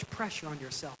so much pressure on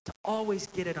yourself to always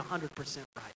get it 100%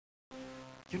 right.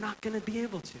 You're not going to be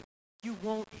able to. You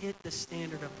won't hit the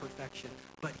standard of perfection,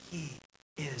 but he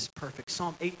is perfect.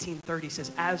 Psalm 18:30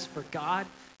 says, as for God,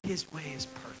 his way is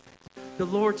perfect. The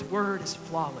Lord's word is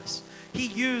flawless. He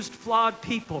used flawed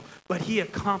people, but he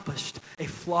accomplished a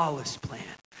flawless plan.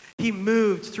 He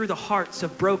moved through the hearts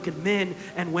of broken men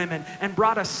and women and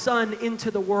brought a son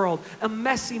into the world, a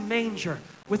messy manger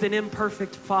with an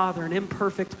imperfect father, an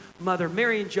imperfect mother.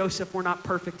 Mary and Joseph were not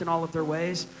perfect in all of their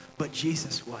ways, but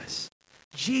Jesus was.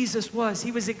 Jesus was.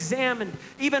 He was examined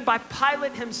even by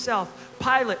Pilate himself.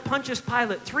 Pontius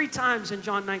Pilate, 3 times in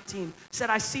John 19,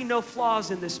 said, I see no flaws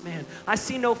in this man. I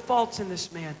see no faults in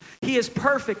this man. He is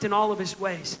perfect in all of his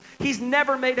ways. He's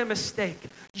never made a mistake.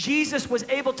 Jesus was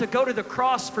able to go to the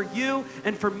cross for you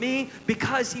and for me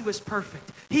because he was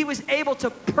perfect. He was able to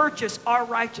purchase our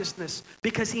righteousness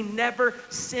because he never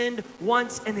sinned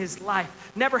once in his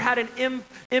life. Never had an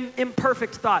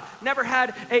imperfect thought. Never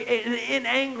had an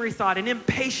angry thought, an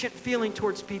impatient feeling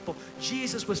towards people.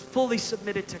 Jesus was fully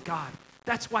submitted to God.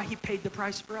 That's why he paid the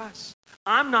price for us.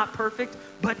 I'm not perfect,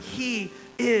 but he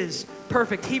is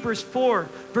perfect. Hebrews 4,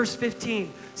 verse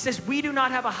 15 says, we do not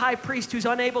have a high priest who's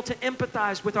unable to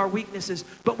empathize with our weaknesses,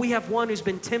 but we have one who's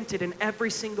been tempted in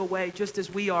every single way, just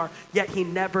as we are, yet he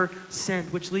never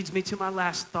sinned. Which leads me to my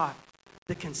last thought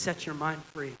that can set your mind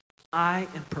free. I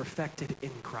am perfected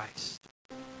in Christ.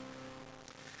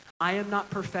 I am not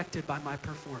perfected by my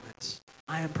performance.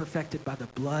 I am perfected by the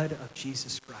blood of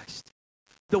Jesus Christ.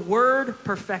 The word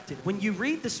perfected, when you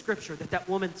read the scripture that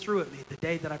woman threw at me the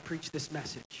day that I preached this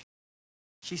message,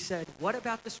 she said, what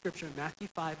about the scripture in Matthew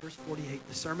 5, verse 48,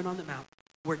 the Sermon on the Mount,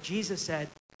 where Jesus said,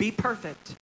 be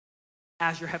perfect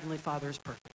as your heavenly Father is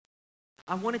perfect?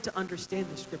 I wanted to understand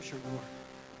the scripture more.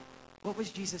 What was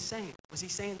Jesus saying? Was he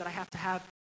saying that I have to have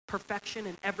perfection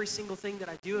in every single thing that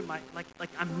I do, and like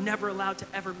I'm never allowed to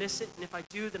ever miss it, and if I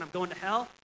do, then I'm going to hell?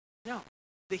 No.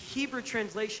 The Hebrew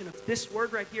translation of this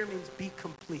word right here means be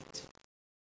complete.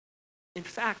 In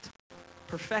fact,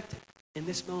 perfected in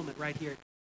this moment right here,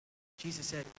 Jesus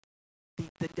said,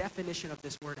 the definition of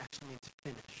this word actually means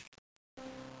finished.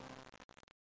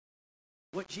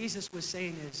 What Jesus was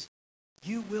saying is,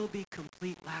 you will be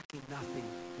complete, lacking nothing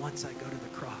once I go to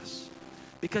the cross.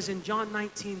 Because in John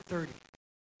 19:30,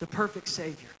 the perfect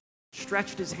Savior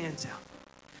stretched his hands out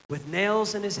with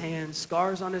nails in his hands,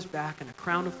 scars on his back, and a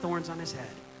crown of thorns on his head.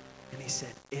 And he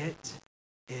said, it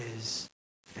is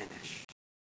finished.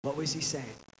 What was he saying?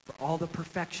 For all the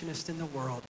perfectionists in the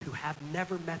world who have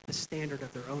never met the standard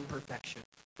of their own perfection,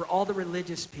 for all the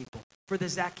religious people, for the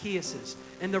Zacchaeuses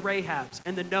and the Rahabs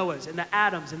and the Noahs and the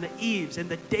Adams and the Eves and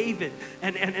the David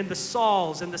and the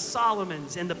Sauls and the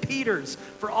Solomons and the Peters,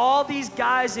 for all these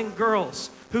guys and girls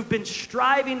who've been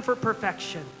striving for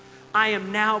perfection, I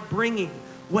am now bringing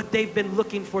what they've been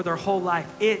looking for their whole life.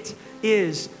 It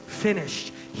is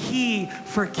finished. He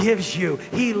forgives you.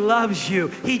 He loves you.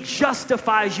 He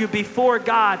justifies you before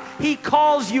God. He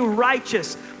calls you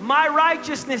righteous. My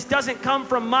righteousness doesn't come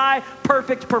from my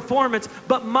perfect performance,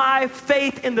 but my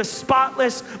faith in the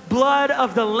spotless blood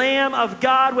of the Lamb of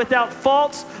God without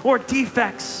faults or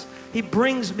defects. He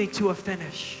brings me to a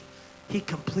finish. He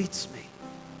completes me.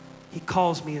 He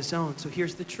calls me his own. So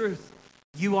here's the truth.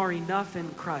 You are enough in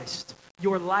Christ.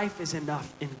 Your life is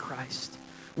enough in Christ.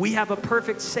 We have a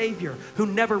perfect Savior who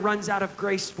never runs out of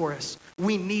grace for us.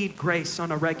 We need grace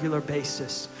on a regular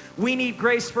basis. We need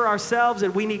grace for ourselves,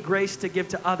 and we need grace to give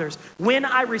to others. When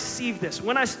I receive this,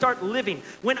 when I start living,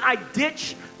 when I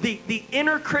ditch the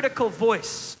inner critical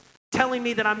voice telling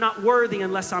me that I'm not worthy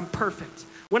unless I'm perfect,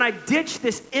 when I ditch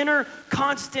this inner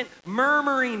constant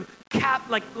murmuring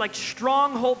like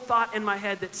stronghold thought in my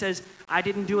head that says, I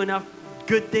didn't do enough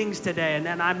good things today, and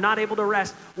then I'm not able to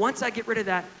rest. Once I get rid of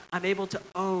that, I'm able to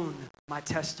own my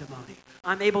testimony.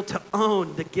 I'm able to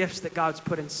own the gifts that God's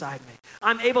put inside me.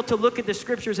 I'm able to look at the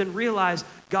scriptures and realize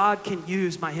God can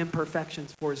use my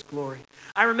imperfections for his glory.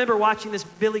 I remember watching this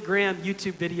Billy Graham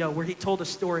YouTube video where he told a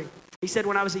story. He said,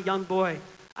 when I was a young boy,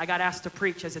 I got asked to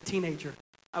preach as a teenager.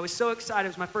 I was so excited. It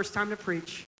was my first time to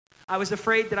preach. I was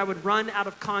afraid that I would run out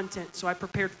of content, so I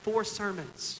prepared 4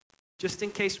 sermons. Just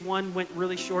in case one went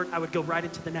really short, I would go right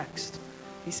into the next.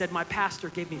 He said, my pastor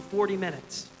gave me 40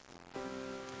 minutes.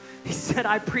 He said,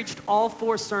 I preached all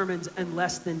 4 sermons in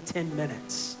less than 10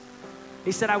 minutes.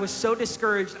 He said, I was so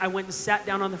discouraged, I went and sat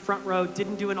down on the front row,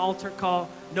 didn't do an altar call.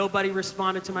 Nobody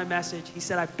responded to my message. He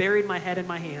said, I buried my head in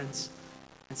my hands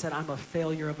and said, I'm a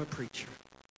failure of a preacher.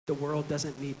 The world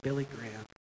doesn't need Billy Graham.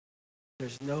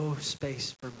 There's no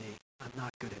space for me. I'm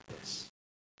not good at this.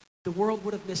 The world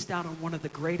would have missed out on one of the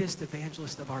greatest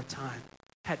evangelists of our time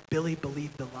had Billy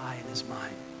believed the lie in his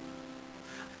mind.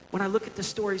 When I look at the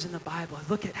stories in the Bible, I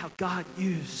look at how God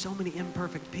used so many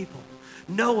imperfect people.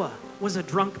 Noah was a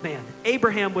drunk man.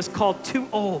 Abraham was called too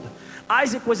old.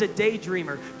 Isaac was a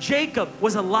daydreamer. Jacob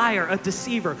was a liar, a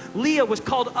deceiver. Leah was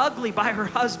called ugly by her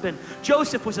husband.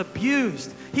 Joseph was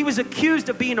abused. He was accused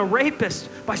of being a rapist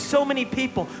by so many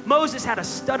people. Moses had a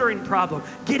stuttering problem.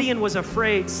 Gideon was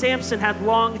afraid. Samson had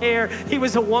long hair. He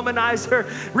was a womanizer.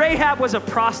 Rahab was a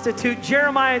prostitute.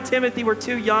 Jeremiah and Timothy were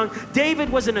too young. David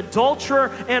was an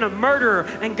adulterer and man a murderer,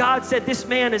 and God said, this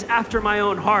man is after my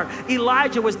own heart.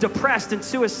 Elijah was depressed and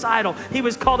suicidal. He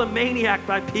was called a maniac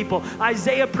by people.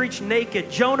 Isaiah preached naked.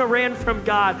 Jonah ran from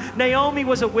God. Naomi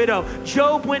was a widow.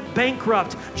 Job went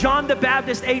bankrupt. John the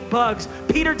Baptist ate bugs.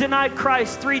 Peter denied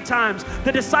Christ 3 times.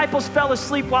 The disciples fell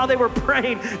asleep while they were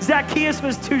praying. Zacchaeus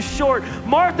was too short.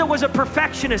 Martha was a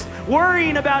perfectionist,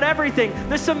 worrying about everything.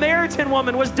 The Samaritan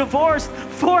woman was divorced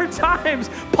 4 times.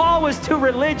 Paul was too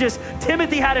religious.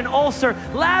 Timothy had an ulcer.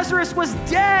 Lazarus was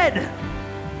dead.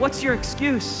 What's your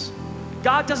excuse?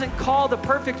 God doesn't call the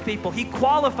perfect people. He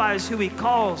qualifies who he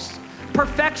calls.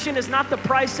 Perfection is not the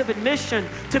price of admission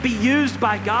to be used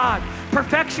by God.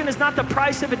 Perfection is not the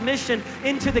price of admission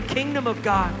into the kingdom of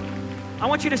God. I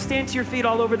want you to stand to your feet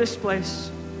all over this place.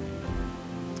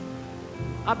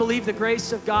 I believe the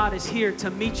grace of God is here to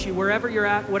meet you wherever you're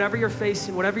at, whatever you're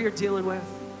facing, whatever you're dealing with.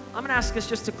 I'm gonna ask us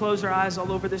just to close our eyes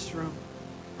all over this room.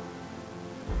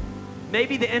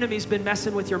 Maybe the enemy's been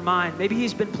messing with your mind. Maybe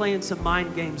he's been playing some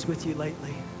mind games with you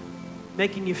lately,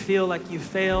 making you feel like you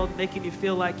failed, making you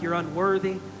feel like you're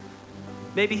unworthy.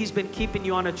 Maybe he's been keeping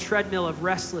you on a treadmill of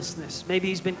restlessness. Maybe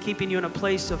he's been keeping you in a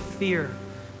place of fear.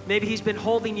 Maybe he's been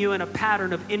holding you in a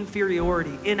pattern of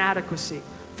inferiority, inadequacy,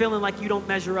 feeling like you don't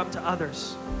measure up to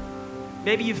others.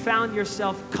 Maybe you found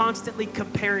yourself constantly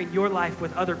comparing your life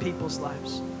with other people's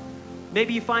lives.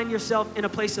 Maybe you find yourself in a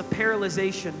place of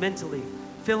paralyzation mentally,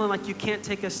 feeling like you can't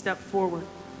take a step forward.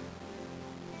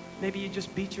 Maybe you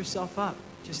just beat yourself up,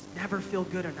 just never feel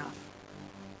good enough.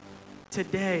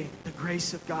 Today, the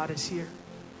grace of God is here.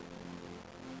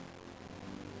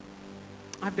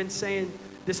 I've been saying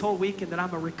this whole weekend that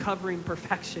I'm a recovering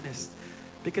perfectionist,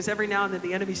 because every now and then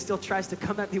the enemy still tries to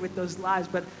come at me with those lies,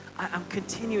 but I'm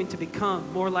continuing to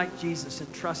become more like Jesus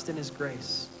and trust in his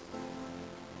grace.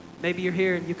 Maybe you're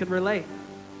here and you can relate.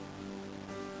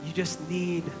 You just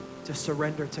need to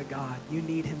surrender to God. You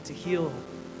need him to heal,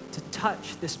 to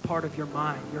touch this part of your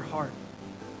mind, your heart.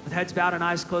 With heads bowed and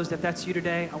eyes closed, if that's you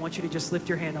today, I want you to just lift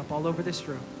your hand up all over this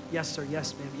room. Yes, sir.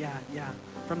 Yes, ma'am. Yeah.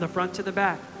 From the front to the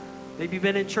back. Maybe you've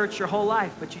been in church your whole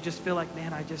life, but you just feel like,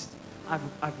 man,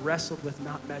 I've wrestled with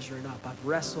not measuring up. I've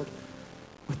wrestled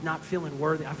with not feeling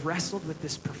worthy. I've wrestled with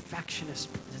this perfectionist,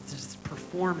 this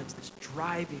performance, this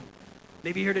driving.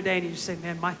 Maybe you're here today and you just say,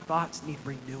 man, my thoughts need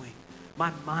renewing.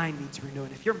 My mind needs renewing.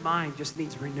 If your mind just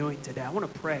needs renewing today, I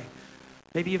want to pray.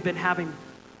 Maybe you've been having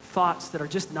thoughts that are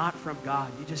just not from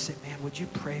God. You just say, man, would you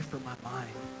pray for my mind?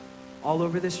 All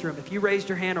over this room. If you raised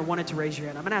your hand or wanted to raise your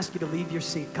hand, I'm going to ask you to leave your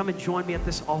seat. Come and join me at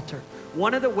this altar.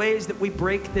 One of the ways that we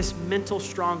break this mental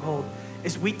stronghold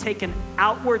is we take an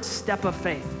outward step of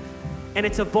faith. And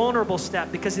it's a vulnerable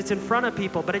step because it's in front of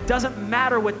people, but it doesn't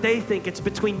matter what they think. It's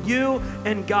between you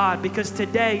and God, because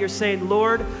today you're saying,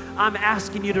 Lord, I'm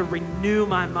asking you to renew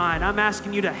my mind. I'm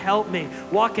asking you to help me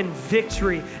walk in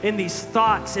victory in these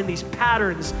thoughts, in these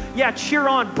patterns. Yeah, cheer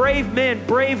on brave men,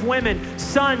 brave women,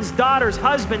 sons, daughters,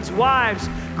 husbands, wives,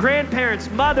 grandparents,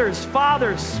 mothers,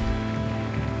 fathers.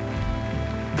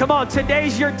 Come on,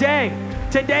 today's your day.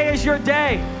 Today is your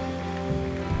day.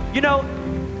 You know,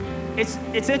 it's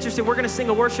interesting. We're going to sing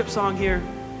a worship song here.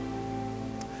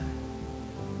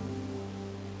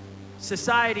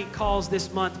 Society calls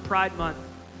this month Pride Month,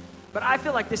 but I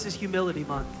feel like this is Humility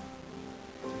Month,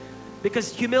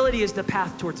 because humility is the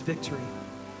path towards victory.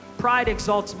 Pride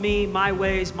exalts me, my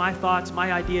ways, my thoughts,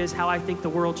 my ideas, how I think the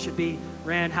world should be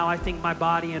ran, how I think my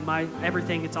body and my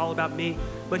everything, it's all about me.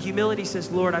 But humility says,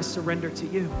 Lord, I surrender to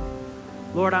you.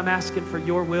 Lord, I'm asking for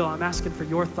your will. I'm asking for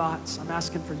your thoughts. I'm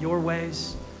asking for your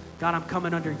ways. God, I'm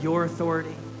coming under your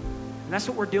authority. And that's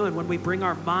what we're doing when we bring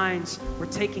our minds, we're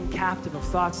taking captive of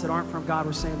thoughts that aren't from God.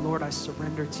 We're saying, Lord, I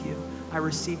surrender to you. I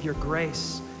receive your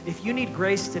grace. If you need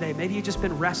grace today, maybe you've just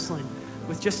been wrestling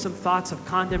with just some thoughts of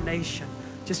condemnation,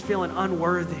 just feeling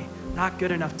unworthy, not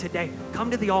good enough today.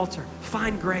 Come to the altar.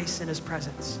 Find grace in his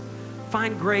presence.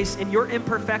 Find grace in your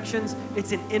imperfections.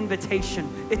 It's an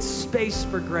invitation. It's space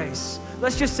for grace.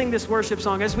 Let's just sing this worship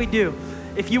song. As we do,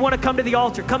 if you want to come to the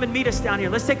altar, come and meet us down here.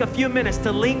 Let's take a few minutes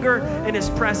to linger in his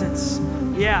presence.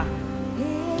 Yeah.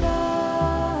 He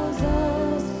loves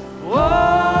us.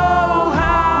 Oh,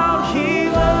 how he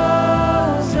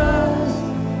loves us.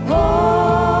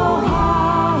 Oh,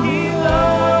 how he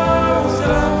loves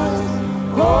us.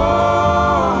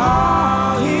 Oh,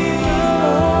 how he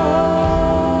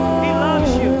loves. He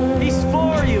loves you. He's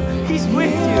for you. He's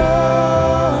with you.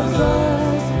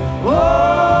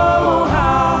 Oh,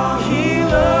 how he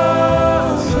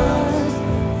loves us.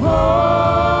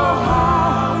 Oh,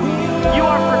 how he loves. You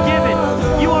are forgiven.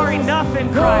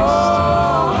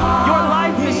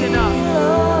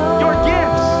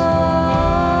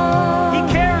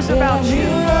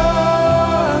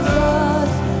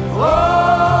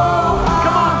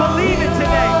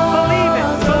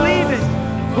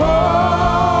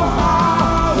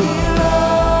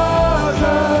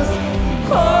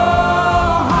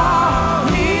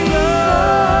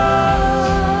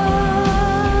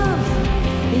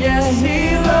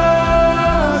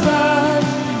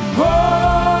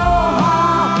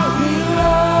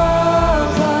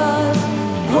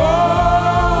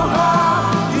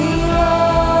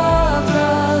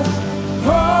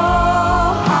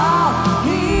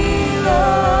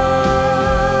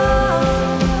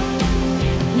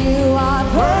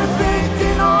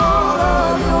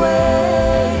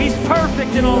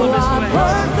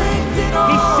 ways.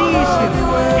 He sees you.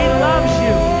 He loves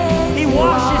you. He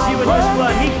washes you with his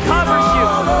blood. He covers you.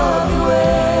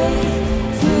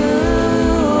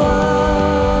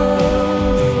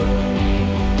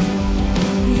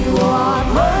 You are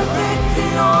perfect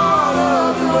in all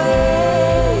of your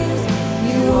ways.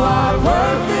 You are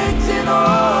perfect in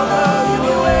all of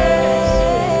your ways.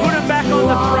 Put him back on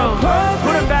the throne.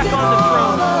 Put him back on the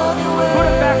throne. Put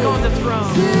him back on the throne.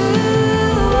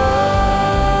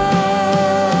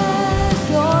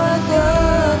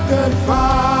 Good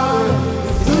Father,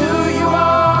 it's who you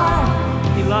are.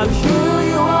 He loves you.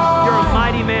 You're a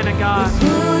mighty man of God. It's who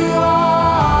you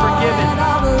are. Forgiven. And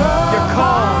I'm loved You're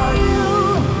called. by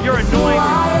you. You're It's who anointed. I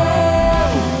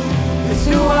am. It's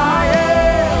who I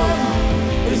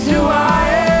am. It's who I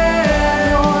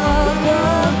am. You're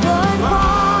a good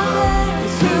Father.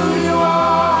 It's who you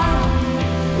are.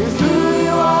 It's who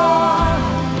you are.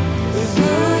 It's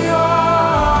who you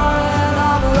are. And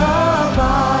I'm loved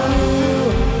by you.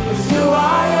 It's who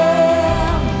I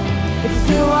am. It's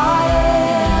who I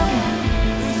am.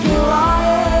 It's who I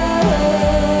am.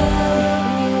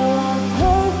 You are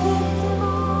perfect in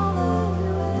all of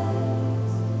your ways.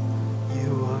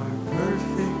 You are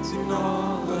perfect in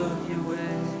all of your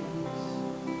ways.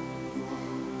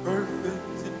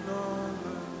 Perfect in all of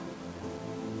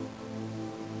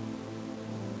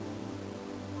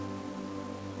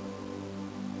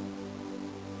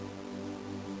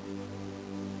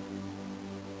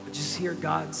I just hear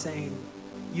God saying,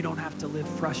 you don't have to live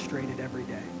frustrated every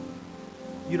day.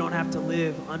 You don't have to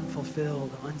live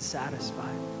unfulfilled,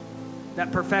 unsatisfied.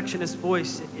 That perfectionist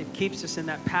voice, it keeps us in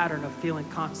that pattern of feeling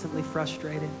constantly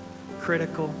frustrated,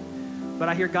 critical. But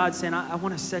I hear God saying, I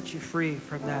want to set you free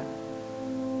from that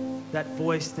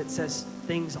voice that says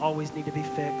things always need to be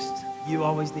fixed. You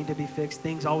always need to be fixed.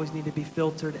 Things always need to be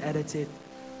filtered, edited.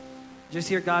 Just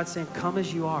hear God saying, come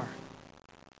as you are.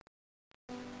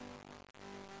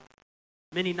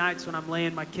 Many nights when I'm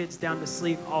laying my kids down to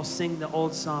sleep, I'll sing the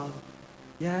old song.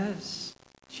 Yes,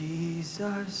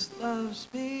 Jesus loves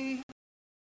me.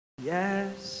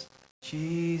 Yes,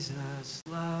 Jesus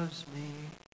loves me.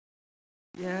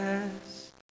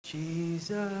 Yes,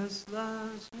 Jesus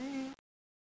loves me.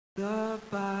 The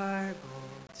Bible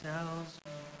tells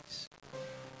me so.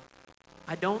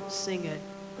 I don't sing it,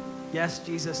 yes,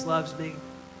 Jesus loves me.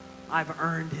 I've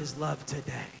earned his love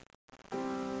today.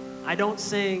 I don't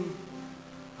sing,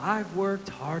 I've worked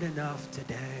hard enough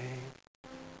today.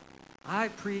 I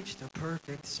preached a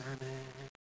perfect sermon.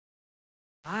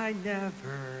 I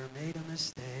never made a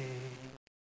mistake.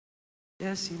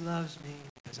 Yes, he loves me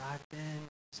because I've been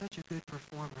such a good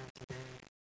performer today.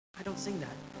 I don't sing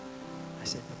that. I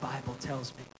said, the Bible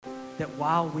tells me that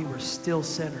while we were still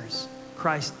sinners,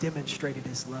 Christ demonstrated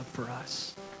his love for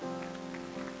us.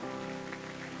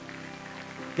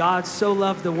 God so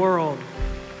loved the world.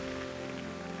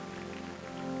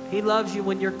 He loves you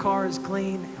when your car is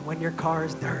clean and when your car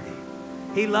is dirty.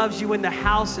 He loves you when the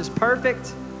house is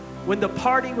perfect, when the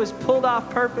party was pulled off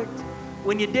perfect,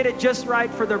 when you did it just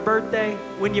right for their birthday,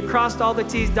 when you crossed all the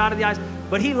T's, dotted the I's.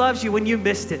 But he loves you when you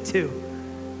missed it too.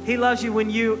 He loves you when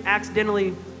you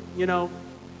accidentally,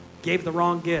 gave the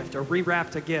wrong gift or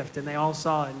rewrapped a gift and they all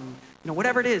saw it. And,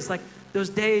 whatever it is, like those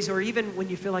days, or even when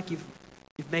you feel like you've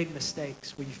made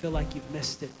mistakes, where you feel like you've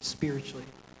missed it spiritually.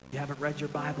 You haven't read your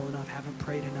Bible enough, haven't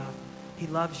prayed enough. He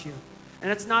loves you.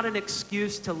 And it's not an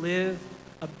excuse to live,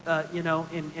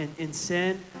 in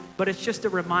sin, but it's just a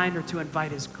reminder to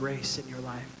invite his grace in your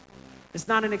life. It's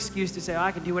not an excuse to say,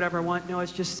 I can do whatever I want. No,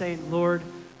 it's just saying, Lord,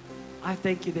 I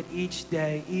thank you that each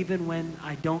day, even when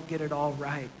I don't get it all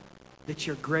right, that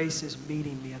your grace is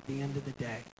meeting me at the end of the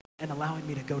day and allowing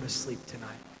me to go to sleep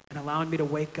tonight and allowing me to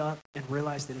wake up and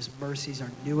realize that his mercies are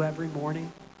new every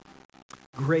morning.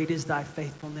 Great is thy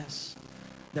faithfulness,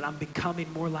 that I'm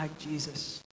becoming more like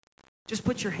Jesus. Just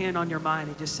put your hand on your mind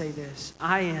and just say this.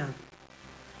 I am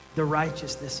the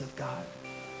righteousness of God.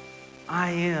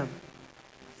 I am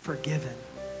forgiven.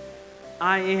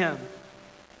 I am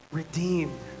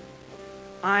redeemed.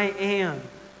 I am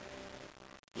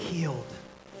healed.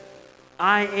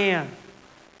 I am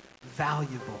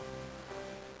valuable.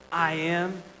 I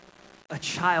am a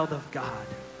child of God.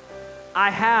 I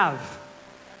have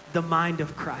the mind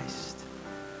of Christ.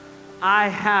 I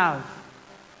have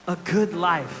a good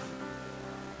life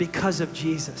because of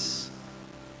Jesus.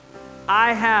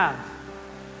 I have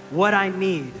what I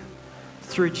need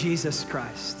through Jesus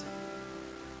Christ.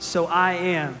 So I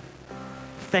am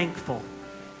thankful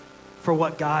for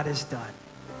what God has done.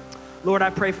 Lord, I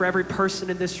pray for every person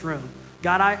in this room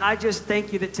God, I just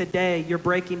thank you that today you're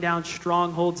breaking down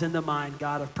strongholds in the mind,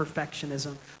 God, of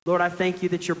perfectionism. Lord, I thank you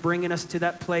that you're bringing us to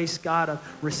that place, God,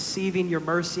 of receiving your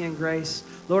mercy and grace.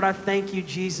 Lord, I thank you,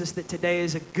 Jesus, that today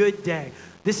is a good day.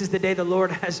 This is the day the Lord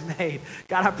has made.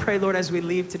 God, I pray, Lord, as we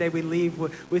leave today, we leave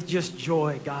with just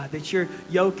joy, God, that your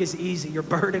yoke is easy, your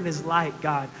burden is light,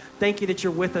 God. Thank you that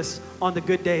you're with us on the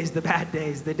good days, the bad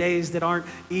days, the days that aren't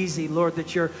easy, Lord,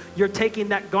 that you're taking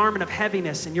that garment of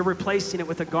heaviness and you're replacing it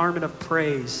with a garment of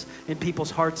praise in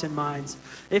people's hearts and minds.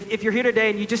 If you're here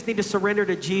today and you just need to surrender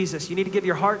to Jesus, you need to give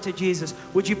your heart to Jesus,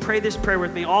 would you pray this prayer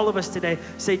with me? All of us today,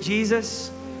 say,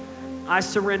 Jesus, I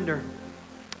surrender.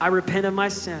 I repent of my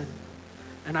sin.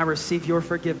 And I receive your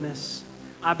forgiveness.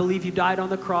 I believe you died on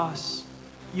the cross.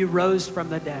 You rose from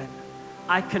the dead.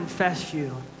 I confess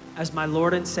you as my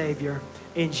Lord and Savior.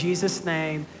 In Jesus'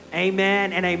 name,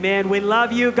 amen and amen. We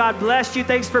love you. God bless you.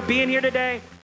 Thanks for being here today.